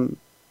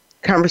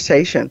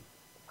conversation.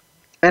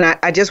 And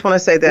I just want to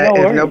say that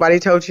if nobody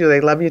told you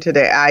they love you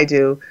today, I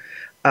do.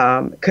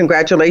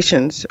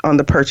 Congratulations on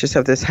the purchase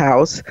of this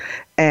house.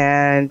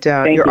 And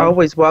you're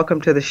always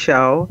welcome to the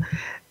show.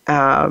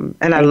 And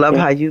I love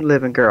how you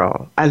living,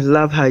 girl. I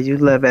love how you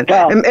living.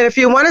 Well, and if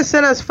you want to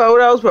send us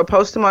photos, we'll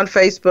post them on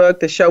Facebook.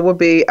 The show will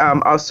be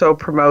also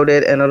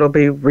promoted, and it'll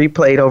be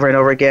replayed over and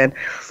over again.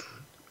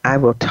 I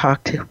will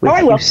talk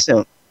with you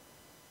soon.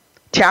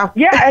 Ciao.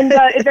 Yeah, and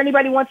if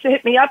anybody wants to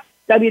hit me up,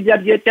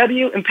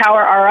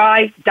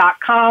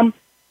 www.EmpowerRI.com.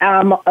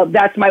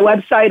 That's my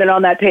website, and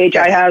on that page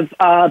I have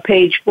a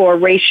page for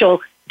racial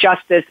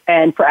justice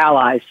and for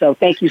allies. So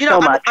thank you so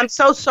much. I'm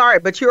so sorry,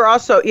 but you're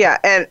also,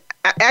 and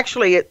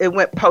actually, it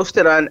went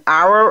posted on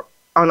all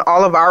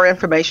of our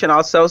information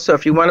also. So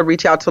if you want to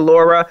reach out to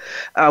Laura,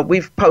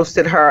 we've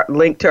posted her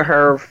link to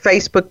her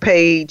Facebook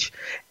page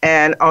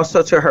and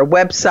also to her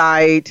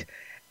website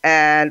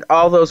and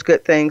all those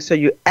good things. So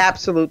you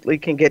absolutely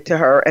can get to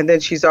her. And then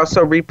she's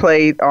also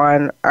replayed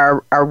on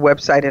our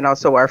website and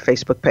also our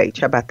Facebook page.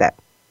 How about that?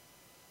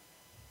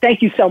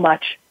 Thank you so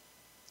much.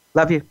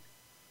 Love you.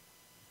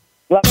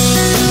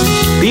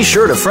 Be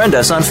sure to friend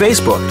us on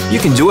Facebook. You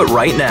can do it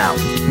right now.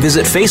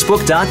 Visit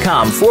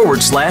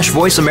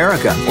facebook.com/Voice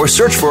America or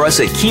search for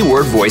us at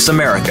keyword Voice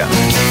America.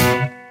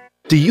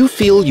 Do you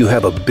feel you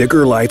have a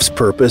bigger life's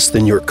purpose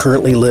than you're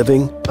currently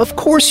living? Of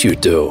course you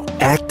do.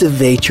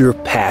 Activate your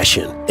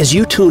passion as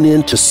you tune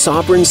in to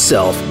Sovereign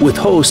Self with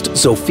host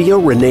Zofia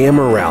Renea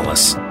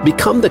Morales.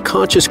 Become the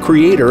conscious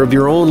creator of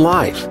your own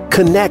life.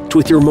 Connect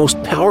with your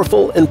most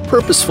powerful and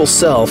purposeful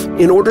self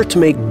in order to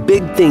make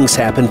big things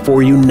happen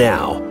for you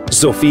now.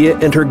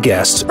 Zofia and her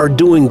guests are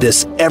doing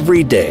this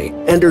every day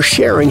and are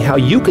sharing how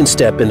you can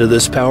step into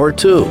this power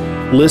too.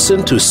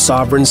 Listen to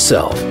Sovereign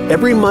Self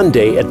every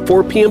Monday at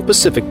 4 p.m.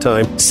 Pacific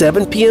Time,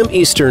 7 p.m.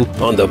 Eastern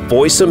on the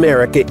Voice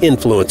America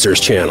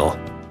Influencers channel.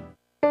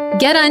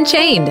 Get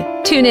Unchained.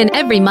 Tune in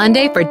every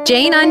Monday for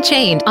Jane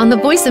Unchained on the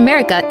Voice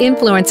America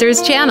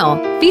Influencers channel,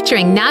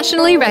 featuring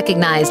nationally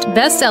recognized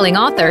best-selling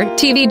author,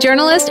 TV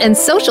journalist, and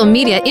social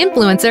media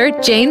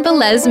influencer Jane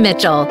Velez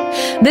Mitchell.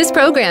 This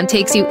program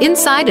takes you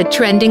inside a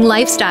trending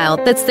lifestyle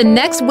that's the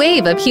next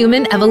wave of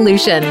human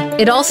evolution.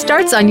 It all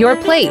starts on your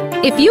plate.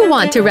 If you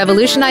want to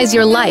revolutionize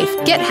your life,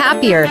 get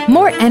happier,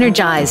 more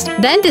energized,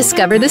 then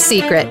discover the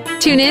secret.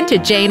 Tune in to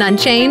Jane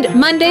Unchained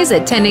Mondays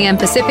at 10 a.m.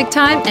 Pacific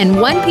Time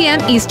and 1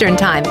 p.m. Eastern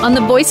Time on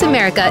the Voice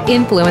America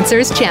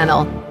Influencers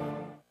channel.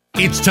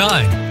 It's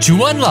time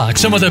to unlock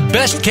some of the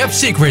best-kept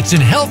secrets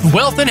in health,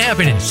 wealth, and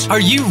happiness. Are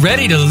you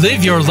ready to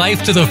live your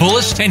life to the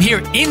fullest and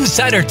hear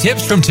insider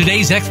tips from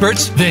today's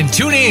experts? Then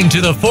tune in to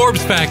The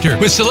Forbes Factor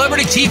with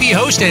celebrity TV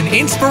host and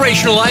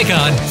inspirational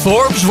icon,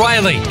 Forbes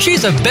Riley.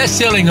 She's a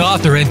best-selling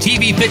author and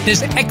TV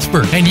fitness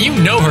expert, and you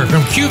know her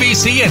from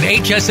QVC and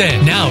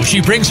HSN. Now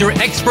she brings her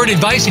expert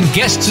advice and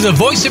guests to the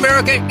Voice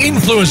America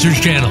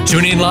Influencers channel.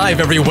 Tune in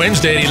live every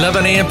Wednesday at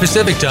 11 a.m.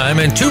 Pacific Time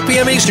and 2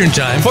 p.m. Eastern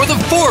Time for The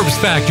Forbes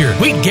Factor.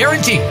 We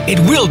guarantee it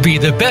will be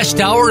the best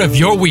hour of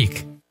your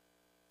week.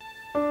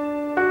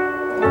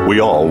 We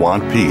all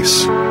want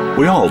peace.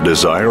 We all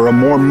desire a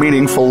more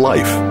meaningful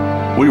life.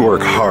 We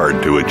work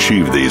hard to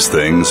achieve these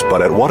things,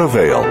 but at what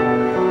avail?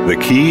 The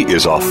key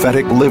is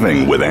authentic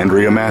living with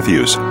Andrea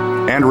Matthews.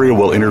 Andrea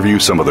will interview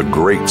some of the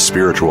great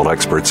spiritual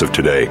experts of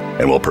today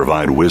and will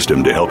provide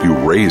wisdom to help you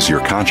raise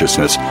your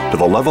consciousness to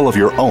the level of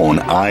your own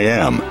I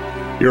am.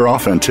 Your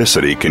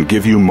authenticity can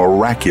give you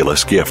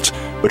miraculous gifts,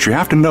 but you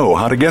have to know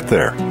how to get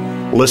there.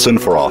 Listen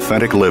for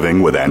Authentic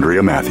Living with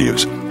Andrea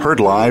Matthews. Heard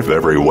live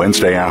every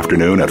Wednesday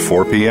afternoon at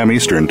 4 p.m.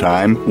 Eastern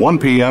Time, 1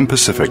 p.m.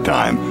 Pacific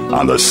Time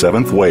on the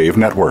Seventh Wave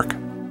Network.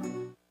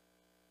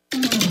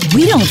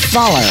 We don't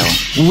follow,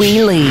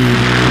 we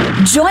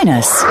lead. Join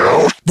us,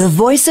 the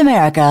Voice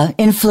America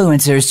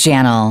Influencers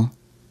Channel.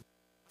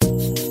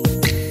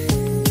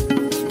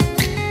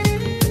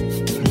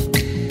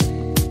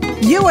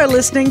 You are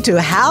listening to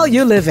How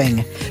You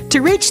Living.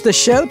 To reach the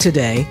show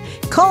today,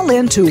 call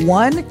in to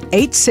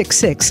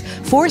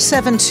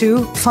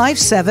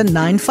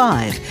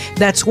 1-866-472-5795.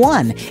 That's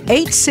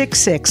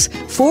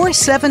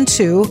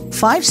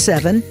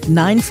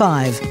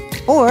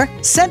 1-866-472-5795. Or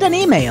send an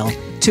email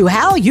to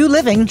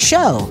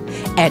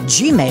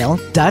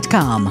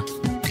howyouliving.show@gmail.com.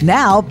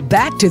 Now,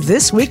 back to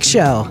this week's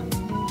show.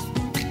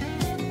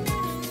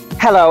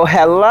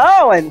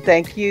 Hello, and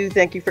thank you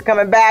for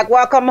coming back.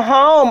 Welcome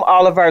home,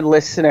 all of our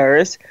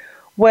listeners.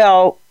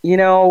 Well,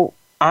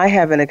 I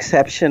have an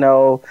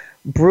exceptional,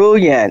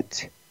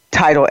 brilliant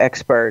title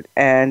expert,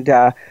 and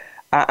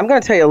I'm going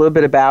to tell you a little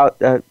bit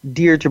about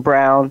Deirdre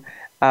Brown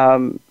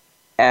and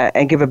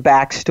give a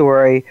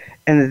backstory,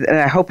 and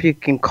I hope you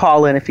can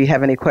call in if you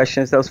have any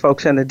questions. Those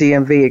folks in the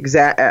DMV,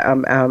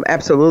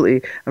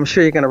 absolutely. I'm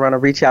sure you're going to want to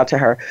reach out to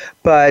her.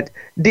 But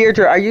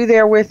Deirdre, are you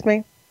there with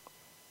me?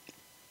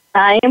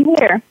 I am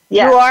here.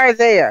 Yes. You are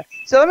there.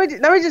 So let me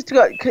just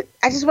go.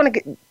 I just want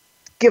to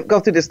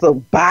go through this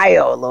little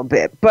bio a little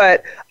bit,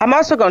 but I'm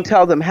also going to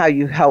tell them how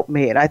you helped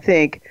me. And I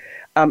think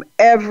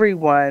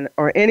everyone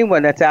or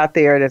anyone that's out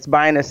there that's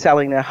buying or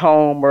selling a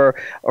home or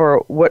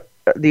what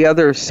the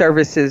other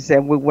services,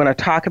 and we want to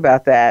talk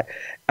about that,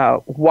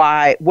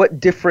 what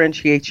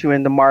differentiates you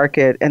in the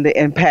market and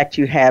the impact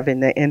you have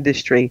in the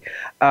industry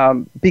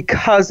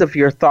because of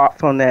your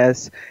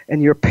thoughtfulness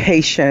and your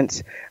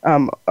patience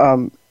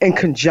in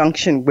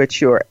conjunction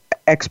with your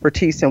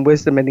expertise and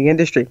wisdom in the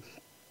industry.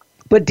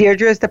 But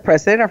Deirdre is the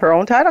president of her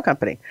own title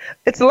company.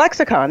 It's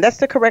Lexicon. That's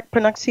the correct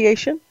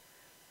pronunciation?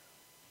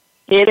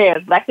 It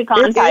is.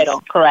 Lexicon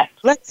Title, correct.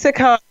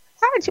 Lexicon.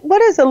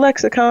 What is a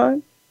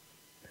lexicon?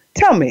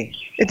 Tell me.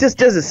 It just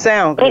doesn't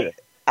sound good.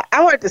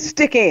 I want it to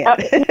stick in. No,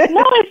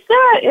 it's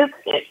good.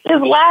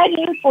 It's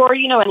Latin for,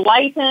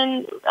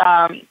 enlightened,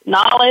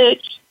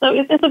 knowledge. So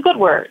it's a good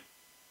word.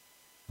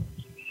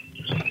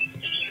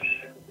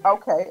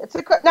 Okay.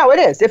 No, it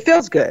is. It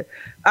feels good.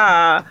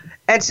 And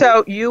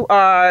so you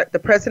are the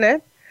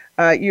president.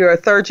 You're a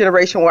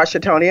third-generation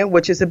Washingtonian,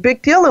 which is a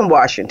big deal in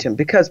Washington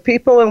because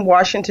people in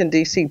Washington,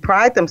 D.C.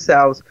 pride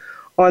themselves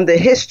on the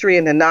history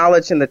and the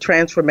knowledge and the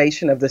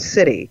transformation of the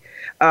city.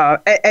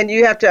 And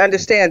you have to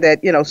understand that,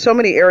 so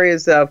many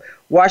areas of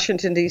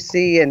Washington,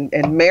 D.C.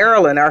 and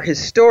Maryland are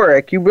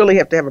historic. You really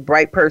have to have a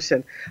bright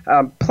person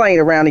playing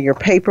around in your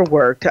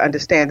paperwork to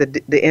understand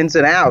the ins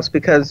and outs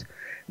because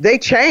they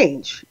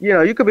change.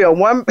 You could be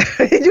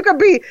you could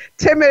be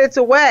 10 minutes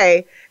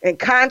away and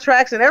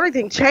contracts and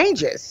everything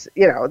changes.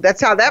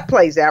 That's how that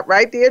plays out,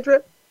 right,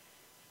 Deirdre?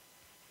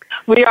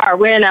 We are.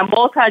 We're in a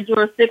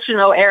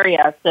multi-jurisdictional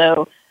area,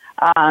 so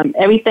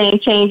everything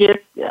changes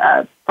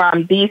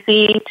from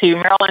D.C. to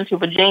Maryland to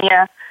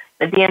Virginia,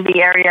 the DMV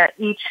area.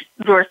 Each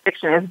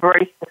jurisdiction is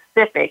very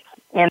specific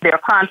in their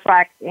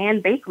contracts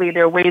and basically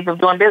their ways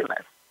of doing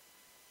business.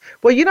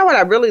 Well, you know what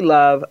I really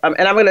love, and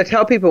I'm going to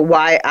tell people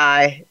why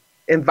I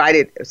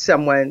invited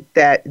someone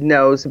that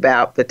knows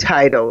about the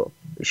title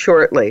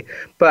shortly.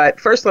 But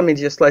first, let me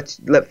just let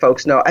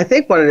folks know. I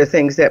think one of the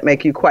things that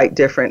make you quite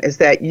different is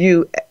that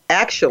you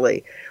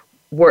actually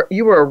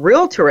you were a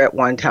realtor at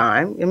one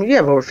time. I mean, you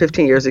have over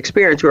 15 years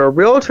experience. You were a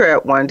realtor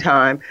at one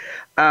time,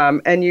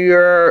 and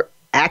you're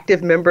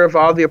active member of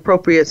all the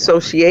appropriate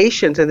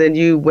associations, and then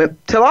you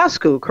went to law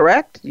school,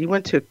 correct? You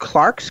went to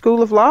Clark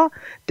School of Law,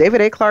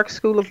 David A. Clark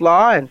School of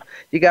Law, and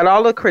you got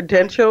all the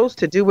credentials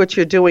to do what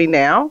you're doing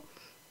now.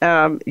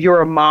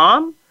 You're a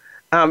mom,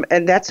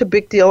 and that's a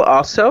big deal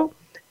also.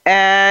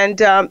 And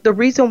the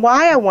reason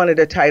why I wanted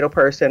a title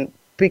person,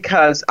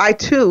 because I,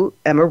 too,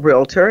 am a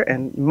realtor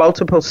in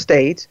multiple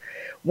states.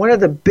 One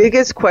of the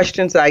biggest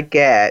questions I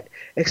get,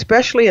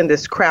 especially in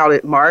this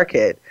crowded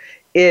market,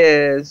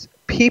 is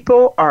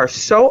people are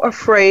so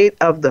afraid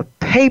of the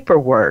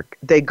paperwork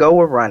they go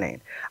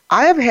running.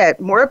 I have had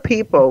more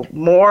people,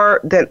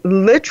 more than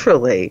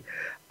literally,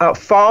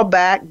 fall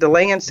back,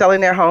 delaying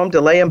selling their home,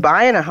 delaying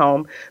buying a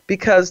home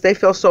because they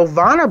feel so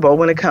vulnerable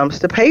when it comes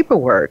to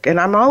paperwork. And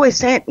I'm always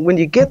saying, when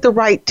you get the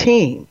right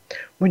team,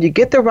 when you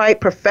get the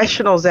right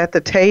professionals at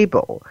the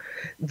table,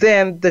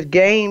 then the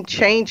game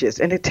changes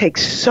and it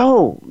takes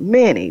so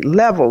many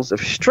levels of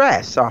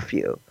stress off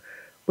you.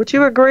 Would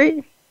you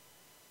agree?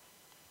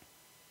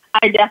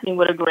 I definitely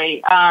would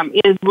agree.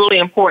 It is really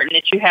important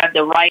that you have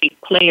the right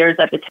players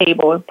at the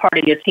table as part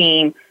of your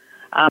team.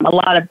 A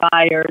lot of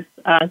buyers,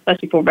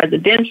 especially for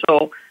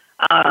residential,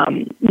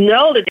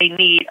 know that they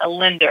need a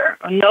lender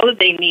or know that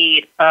they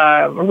need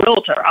a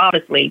realtor,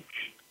 obviously,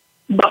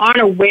 but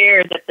aren't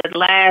aware that the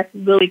last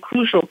really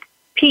crucial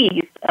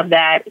piece of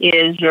that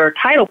is your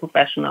title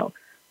professional.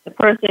 the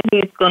person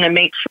who's going to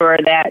make sure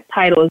that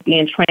title is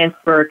being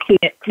transferred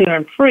clear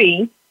and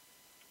free,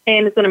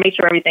 and it's going to make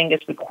sure everything is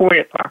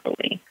recorded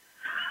properly.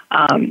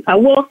 I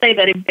will say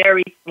that it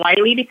varies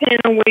slightly depending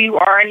on where you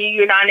are in the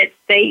United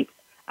States.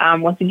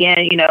 Once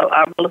again,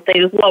 real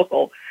estate is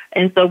local.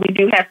 And so we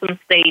do have some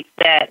states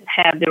that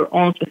have their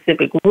own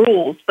specific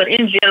rules. But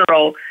in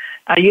general,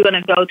 you're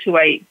going to go to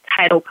a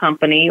title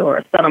company or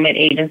a settlement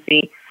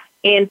agency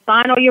and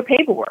sign all your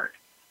paperwork.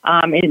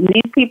 And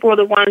these people are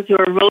the ones who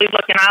are really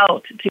looking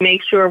out to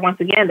make sure, once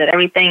again, that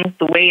everything's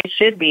the way it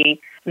should be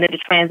and that the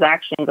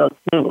transaction goes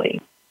smoothly.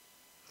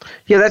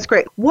 Yeah, that's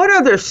great. What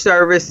other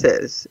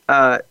services,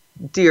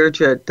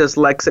 Deirdre, does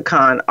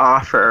Lexicon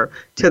offer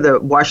to the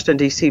Washington,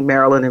 D.C.,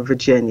 Maryland, and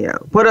Virginia?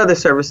 What other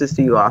services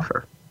do you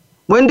offer?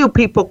 When do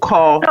people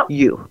call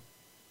you?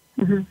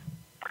 Mm-hmm.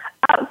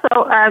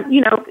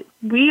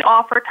 We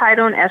offer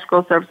title and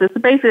escrow services. So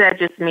basically, that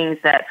just means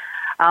that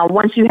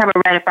once you have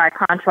a ratified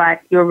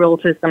contract, your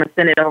realtor is going to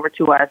send it over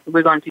to us.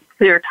 We're going to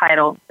clear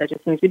title. That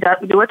just means we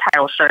do a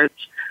title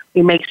search.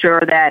 We make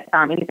sure that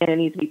anything that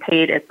needs to be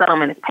paid as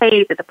settlement is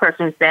paid, that the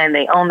person who's saying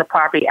they own the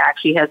property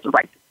actually has the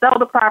right to sell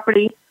the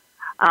property.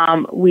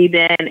 We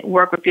then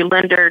work with your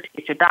lender to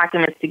get your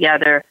documents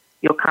together.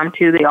 You'll come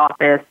to the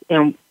office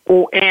or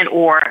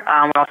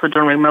we're also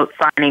doing remote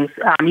signings.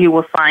 You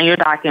will sign your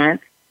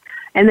documents.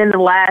 And then the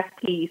last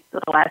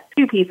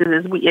two pieces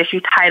is we issue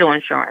title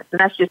insurance. And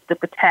that's just to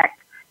protect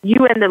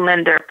you and the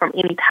lender from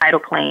any title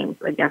claims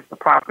against the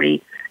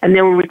property. And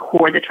then we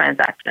record the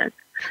transaction.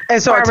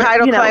 And so a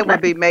title claim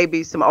would be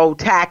maybe some old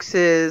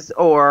taxes,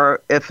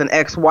 or if an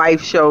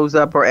ex-wife shows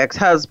up or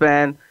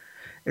ex-husband.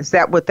 Is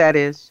that what that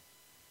is?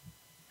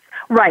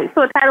 Right.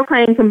 So a title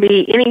claim can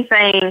be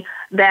anything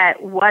that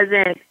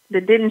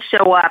didn't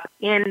show up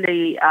in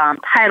the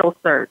title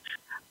search,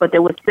 but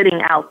that was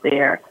sitting out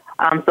there.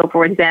 So,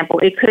 for example,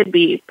 it could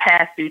be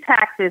past due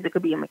taxes. It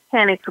could be a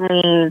mechanic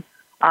lien.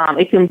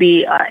 It can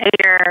be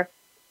heir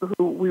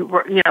who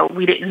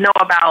we didn't know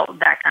about,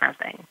 that kind of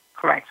thing.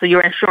 Correct. So your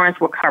insurance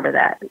will cover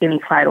that, any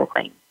title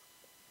claim.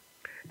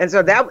 And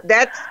so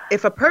that's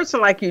if a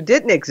person like you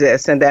didn't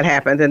exist and that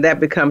happened, then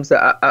that becomes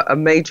a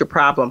major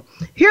problem.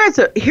 Here's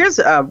what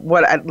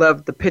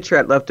the picture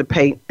I'd love to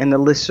paint in the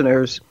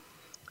listener's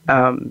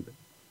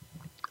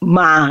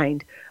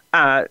mind.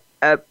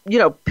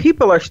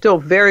 People are still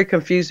very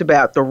confused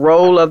about the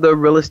role of the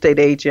real estate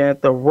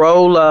agent, the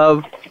role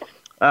of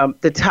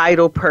the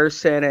title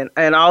person,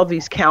 and all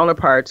these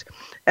counterparts.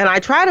 And I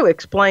try to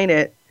explain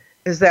it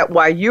is that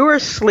while you're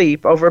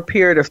asleep over a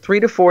period of 3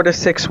 to 4 to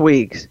 6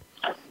 weeks,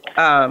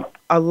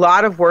 a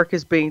lot of work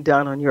is being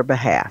done on your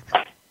behalf,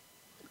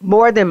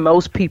 more than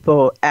most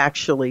people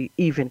actually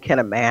even can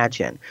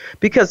imagine.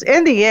 Because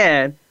in the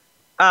end,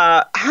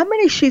 how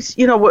many sheets,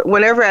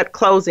 whenever at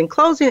closing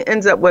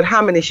ends up with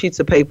how many sheets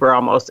of paper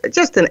almost,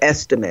 just an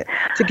estimate,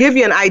 to give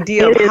you an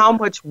idea of how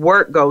much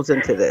work goes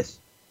into this.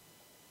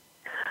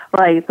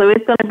 Right. So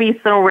it's going to be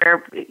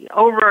somewhere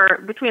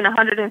over between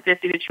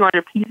 150 to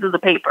 200 pieces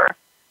of paper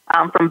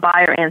from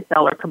buyer and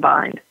seller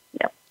combined.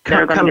 Yep.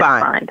 They're going to get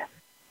signed.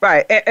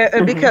 Right.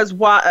 And because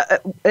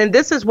and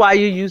this is why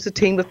you use a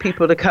team of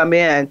people to come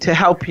in to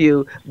help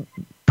you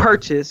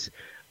purchase,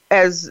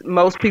 as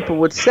most people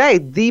would say,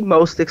 the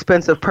most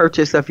expensive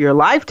purchase of your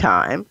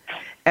lifetime.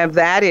 And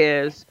that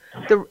is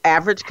the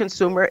average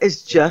consumer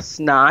is just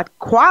not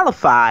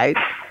qualified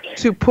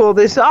to pull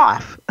this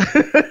off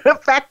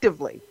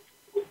effectively.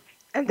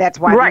 And that's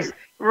why.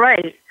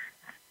 Right.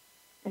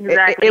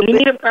 Exactly. You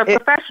need a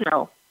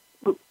professional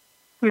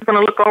who's going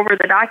to look over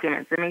the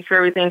documents and make sure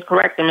everything's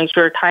correct and make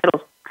sure the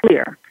title's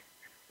clear.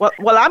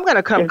 Well, I'm going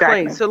to come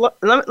clean. So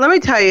let me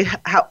tell you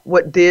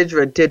what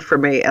Deirdre did for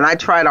me. And I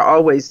try to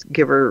always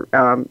give her,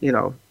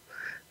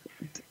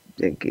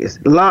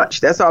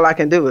 lunch. That's all I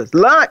can do is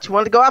lunch.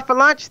 Want to go out for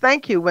lunch?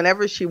 Thank you.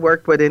 Whenever she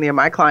worked with any of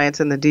my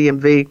clients in the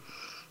DMV,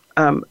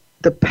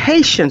 the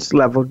patience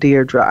level,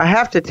 Deirdre, I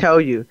have to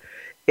tell you,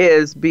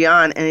 is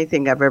beyond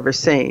anything I've ever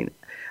seen.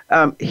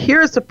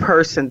 Here's a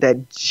person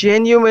that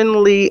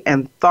genuinely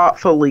and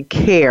thoughtfully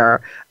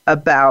care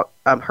about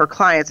her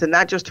clients, and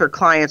not just her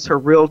clients, her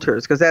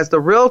realtors, because as the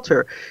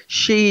realtor,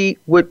 she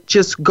would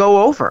just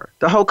go over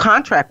the whole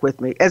contract with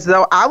me as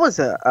though I was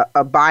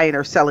a buying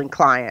or selling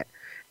client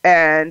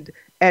and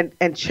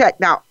check.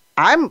 Now,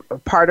 I'm a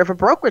part of a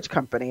brokerage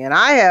company, and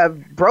I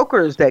have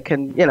brokers that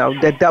can,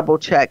 that double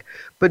check.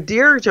 But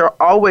Deirdre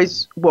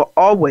will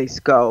always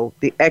go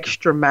the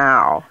extra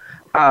mile,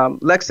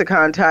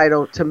 Lexicon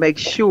Title, to make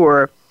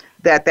sure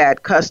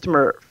that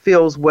customer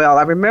feels well.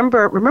 I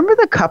remember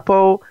the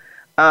couple.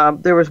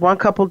 There was one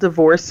couple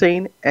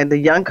divorcing, and the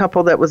young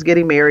couple that was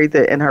getting married,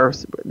 the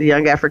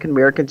young African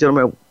American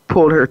gentleman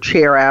pulled her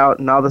chair out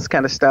and all this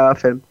kind of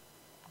stuff, and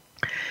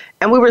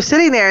we were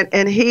sitting there,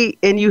 and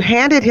you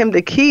handed him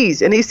the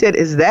keys, and he said,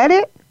 "Is that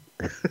it?"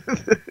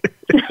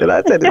 And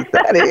I said, "Is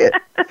that it?"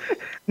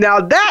 Now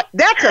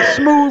that's a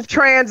smooth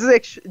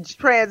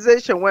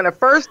transition when a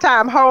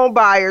first-time home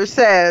buyer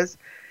says,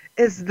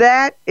 "Is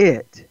that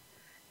it?"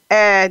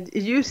 And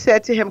you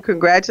said to him,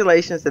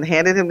 "Congratulations," and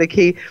handed him the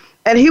key.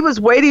 and he was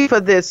waiting for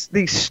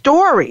these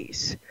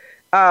stories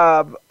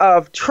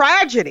of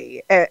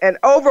tragedy and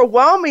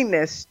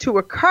overwhelmingness to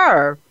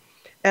occur,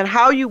 and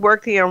how you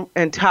work the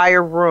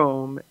entire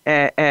room,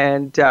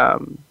 and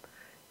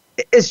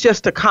it's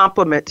just a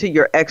compliment to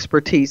your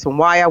expertise, and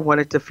why I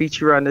wanted to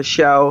feature you on the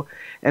show,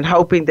 and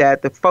hoping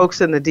that the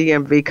folks in the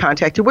DMV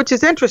contact you, which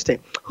is interesting.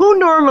 Who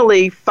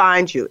normally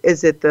finds you?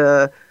 Is it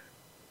the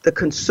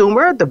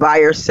consumer, the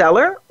buyer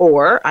seller,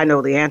 or I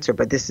know the answer,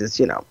 but this is,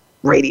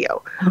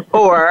 radio,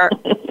 or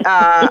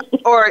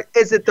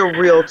is it the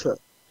realtor?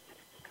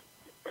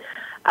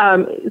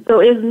 So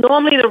it's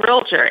normally the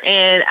realtor,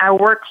 and I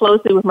work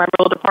closely with my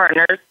realtor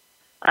partners,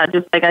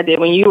 just like I did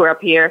when you were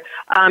up here,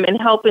 and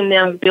helping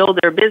them build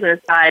their business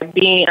by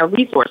being a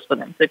resource for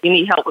them. So if you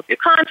need help with your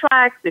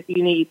contracts, if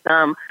you need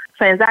some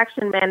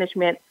transaction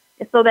management,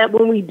 so that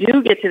when we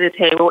do get to the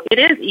table, it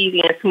is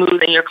easy and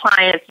smooth, and your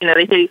clients, they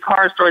hear these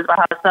horror stories about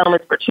how the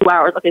settlement's for 2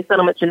 hours. Okay,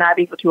 settlement should not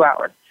be for 2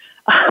 hours.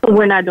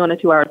 We're not doing a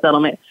 2-hour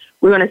settlement.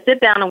 We're going to sit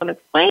down and we're going to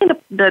explain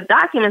the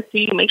documents to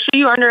you, make sure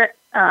you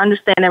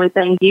understand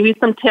everything, give you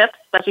some tips,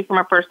 especially for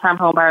my first-time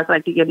home buyers. I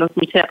like to give them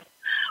some tips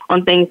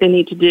on things they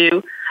need to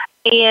do.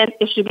 And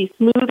it should be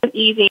smooth and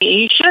easy. And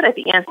you should, at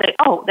the end, say,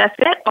 oh, that's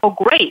it? Oh,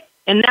 great.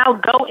 And now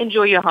go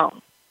enjoy your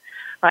home.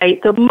 Right?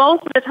 So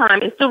most of the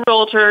time, it's the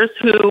realtors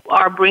who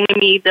are bringing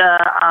me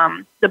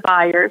the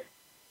buyers,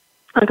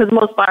 because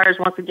most buyers,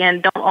 once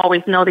again, don't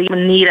always know they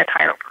even need a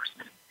title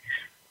person.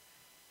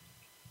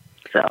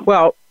 So.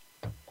 Well,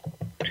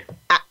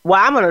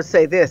 I'm going to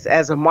say this.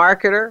 As a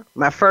marketer,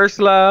 my first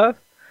love,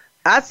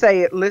 I say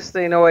it,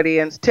 listening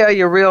audience, tell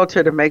your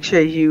realtor to make sure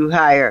you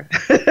hire.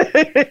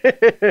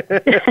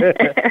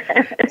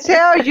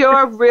 Tell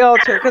your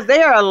realtor, because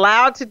they are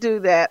allowed to do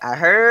that. I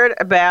heard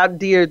about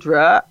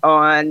Deirdre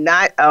on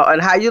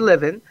How You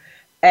Living,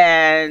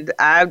 and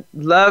I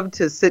love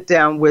to sit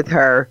down with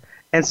her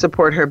and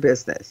support her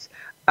business.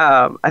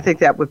 I think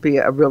that would be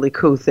a really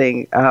cool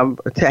thing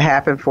to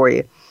happen for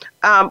you.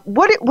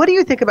 What do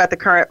you think about the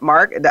current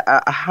market,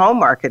 the home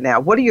market now?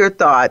 What are your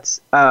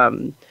thoughts?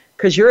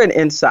 Because you're an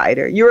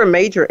insider, you're a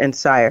major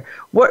insider.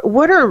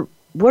 What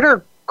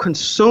are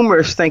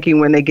consumers thinking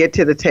when they get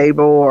to the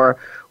table, or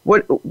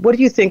what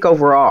do you think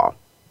overall?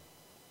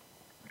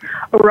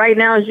 Right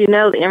now, as you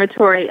know, the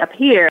inventory up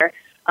here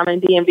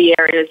in DMV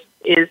areas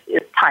is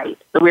tight.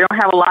 So we don't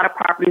have a lot of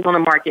properties on the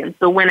market. And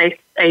so when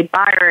a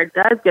buyer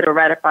does get a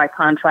ratified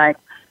contract,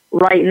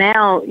 right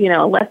now,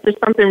 unless there's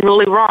something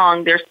really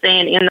wrong, they're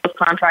staying in those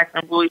contracts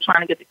and really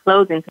trying to get to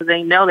closing because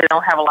they know they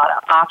don't have a lot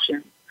of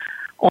options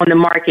on the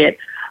market.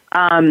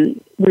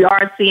 We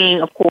are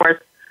seeing, of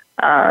course,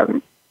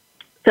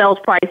 sales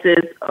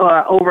prices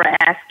over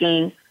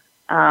asking.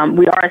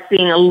 We are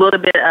seeing a little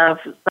bit of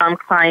some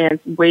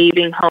clients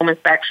waiving home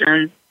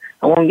inspections.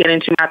 I won't get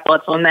into my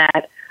thoughts on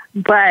that.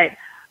 But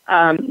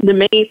the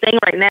main thing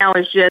right now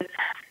is just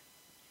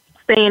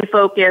staying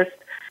focused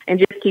and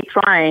just keep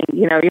trying.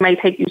 It may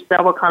take you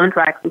several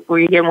contracts before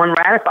you get one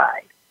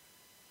ratified.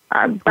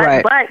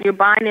 But you're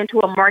buying into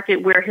a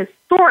market where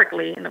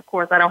historically, and of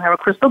course I don't have a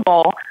crystal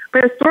ball,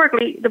 but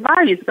historically the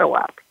values go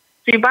up.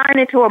 So you're buying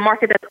into a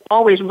market that's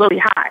always really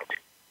high.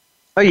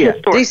 Oh, yeah.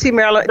 D.C.,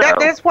 Maryland. So,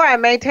 that's why I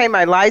maintain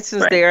my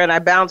license there, and I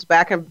bounce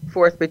back and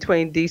forth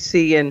between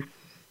D.C. and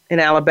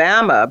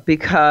Alabama,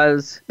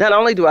 because not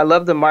only do I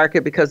love the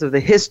market because of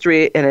the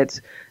history and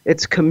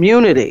its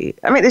community.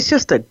 I mean, it's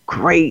just a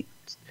great,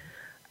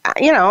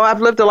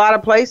 I've lived a lot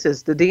of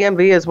places. The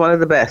DMV is one of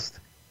the best.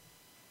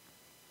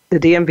 The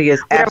DMV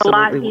is absolutely. We have a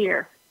lot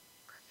here.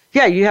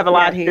 Yeah, you have a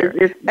lot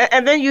here.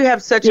 And then you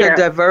have such a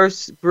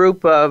diverse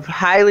group of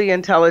highly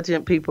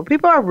intelligent people.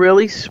 People are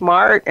really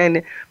smart,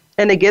 and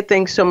they get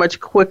things so much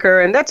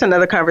quicker. And that's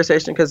another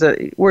conversation, because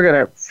we're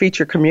going to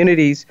feature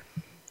communities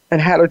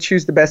and how to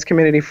choose the best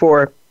community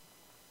for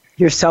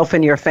yourself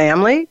and your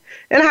family,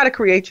 and how to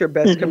create your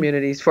best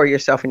communities for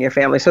yourself and your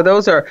family. So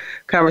those are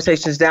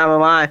conversations down the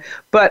line.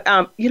 But,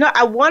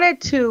 I wanted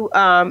to,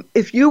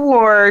 if you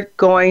were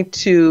going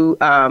to,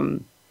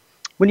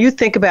 when you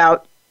think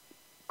about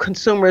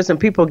consumers and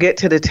people get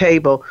to the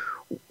table,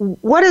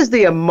 what is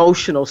the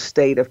emotional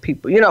state of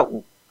people?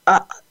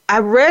 I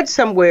read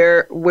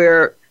somewhere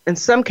where in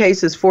some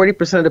cases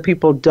 40% of the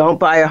people don't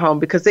buy a home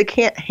because they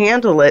can't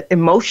handle it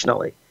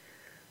emotionally.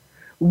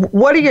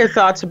 What are your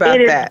thoughts about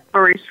that? It is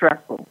very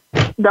stressful.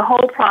 The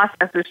whole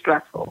process is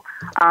stressful.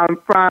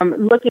 From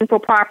looking for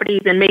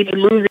properties and maybe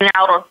losing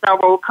out on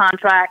several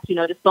contracts,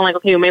 just feeling like,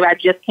 okay, well, maybe I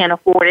just can't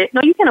afford it.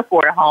 No, you can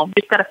afford a home.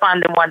 You just got to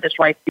find the one that's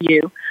right for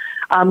you.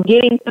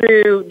 Getting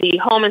through the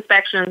home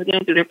inspections,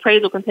 getting through the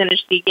appraisal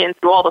contingency, getting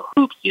through all the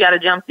hoops you got to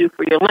jump through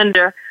for your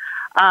lender.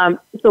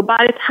 So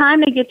by the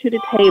time they get to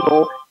the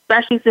table,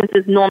 especially since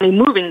it's normally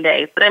moving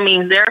day, so that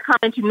means they're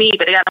coming to me,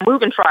 but they got a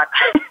moving truck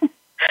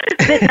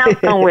sitting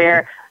out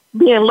somewhere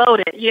being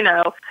loaded.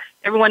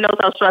 Everyone knows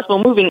how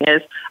stressful moving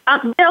is.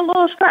 They're a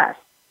little stressed.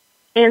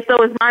 And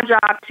so it's my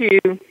job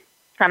to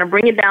kind of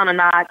bring it down a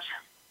notch,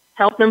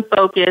 help them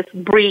focus,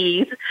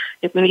 breathe,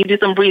 if we need to do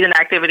some breathing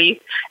activities,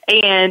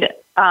 and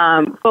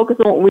focus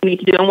on what we need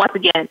to do. And once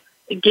again,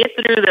 get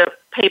through the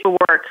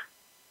paperwork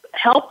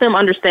help them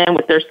understand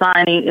what they're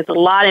signing. It's a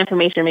lot of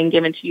information being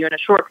given to you in a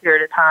short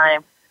period of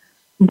time,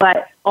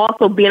 but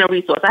also being a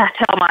resource. I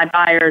tell my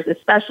buyers,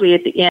 especially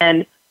at the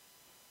end,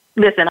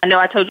 listen, I know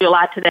I told you a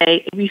lot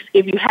today.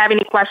 If you have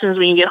any questions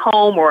when you get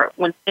home or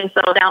when things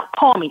settle down,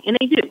 call me. And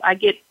they do. I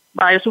get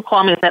buyers who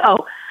call me and say,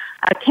 oh,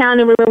 I can't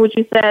remember what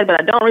you said, but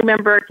I don't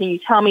remember. Can you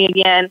tell me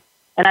again?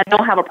 And I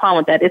don't have a problem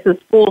with that. This is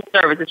full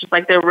service. It's just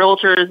like they're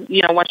realtors.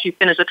 You know, once you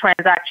finish a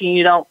transaction,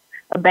 you don't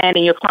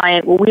abandon your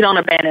client. Well, we don't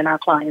abandon our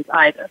clients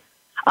either.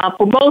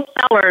 For most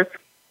sellers,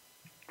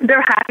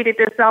 they're happy that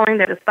they're selling,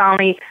 that it's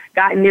finally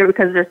gotten there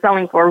because they're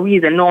selling for a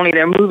reason. Normally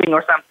they're moving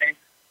or something.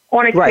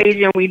 On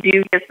occasion, we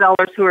do get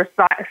sellers who are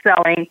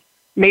selling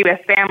maybe a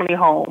family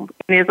home,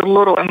 and it's a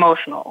little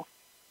emotional.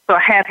 So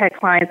I have had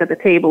clients at the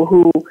table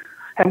who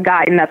have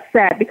gotten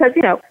upset because,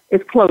 you know,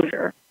 it's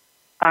closure.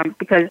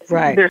 Because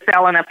they're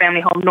selling a family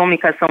home normally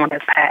because someone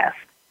has passed.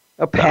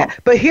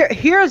 But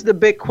here's the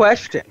big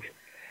question,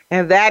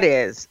 and that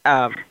is,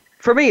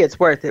 for me, it's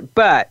worth it.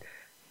 But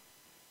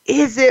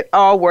is it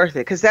all worth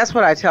it? Because that's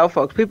what I tell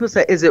folks. People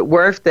say, is it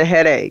worth the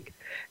headache?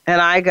 And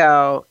I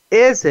go,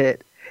 is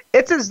it?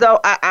 It's as though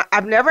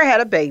I've never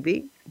had a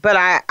baby, but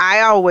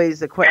I always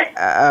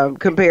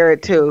compare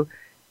it to,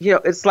 you know,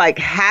 it's like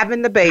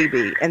having the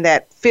baby and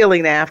that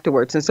feeling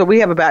afterwards. And so we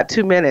have about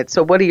 2 minutes.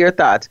 So what are your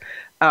thoughts?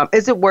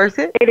 Is it worth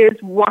it? It is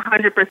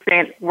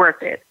 100%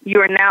 worth it. You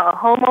are now a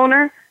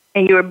homeowner,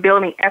 and you are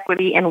building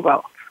equity and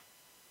wealth.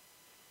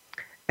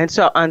 And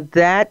so on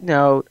that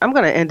note, I'm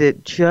going to end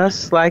it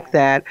just like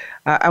that.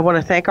 I want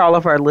to thank all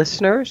of our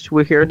listeners.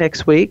 We're here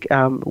next week,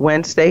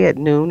 Wednesday at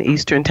noon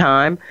Eastern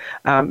Time.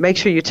 Make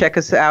sure you check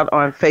us out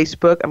on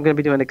Facebook. I'm going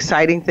to be doing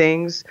exciting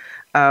things.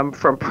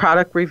 From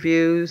product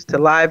reviews to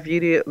live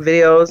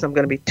videos. I'm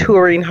going to be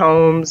touring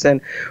homes, and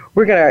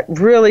we're going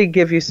to really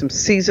give you some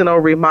seasonal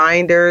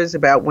reminders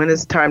about when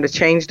it's time to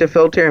change the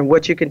filter and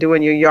what you can do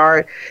in your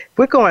yard.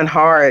 We're going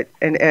hard,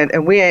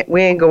 and we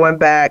ain't going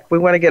back. We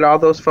want to get all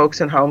those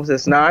folks in homes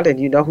that's not, and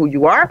you know who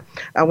you are.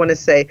 I want to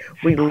say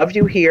we love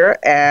you here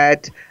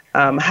at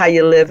How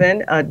You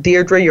Living.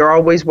 Deirdre, you're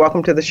always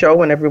welcome to the show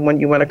whenever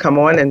you want to come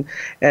on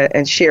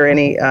and share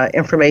any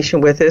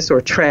information with us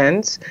or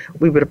trends.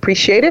 We would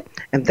appreciate it.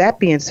 And that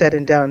being said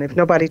and done, if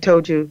nobody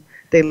told you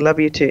they love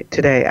you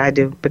today, I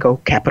do. Big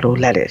old capital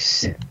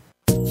letters.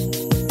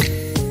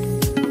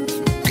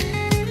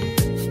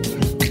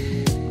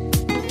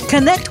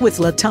 Connect with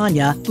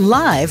LaTanya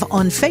live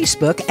on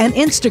Facebook and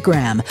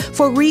Instagram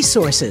for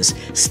resources,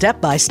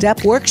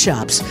 step-by-step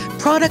workshops,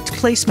 product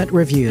placement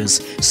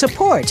reviews,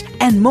 support,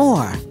 and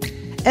more.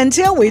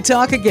 Until we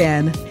talk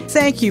again,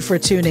 thank you for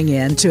tuning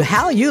in to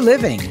How You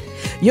Living.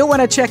 You'll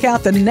want to check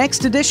out the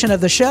next edition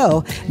of the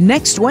show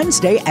next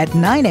Wednesday at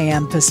 9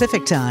 a.m.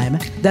 Pacific Time.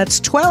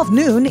 That's 12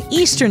 noon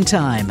Eastern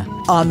Time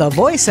on the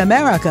Voice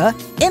America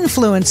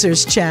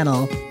Influencers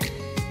Channel.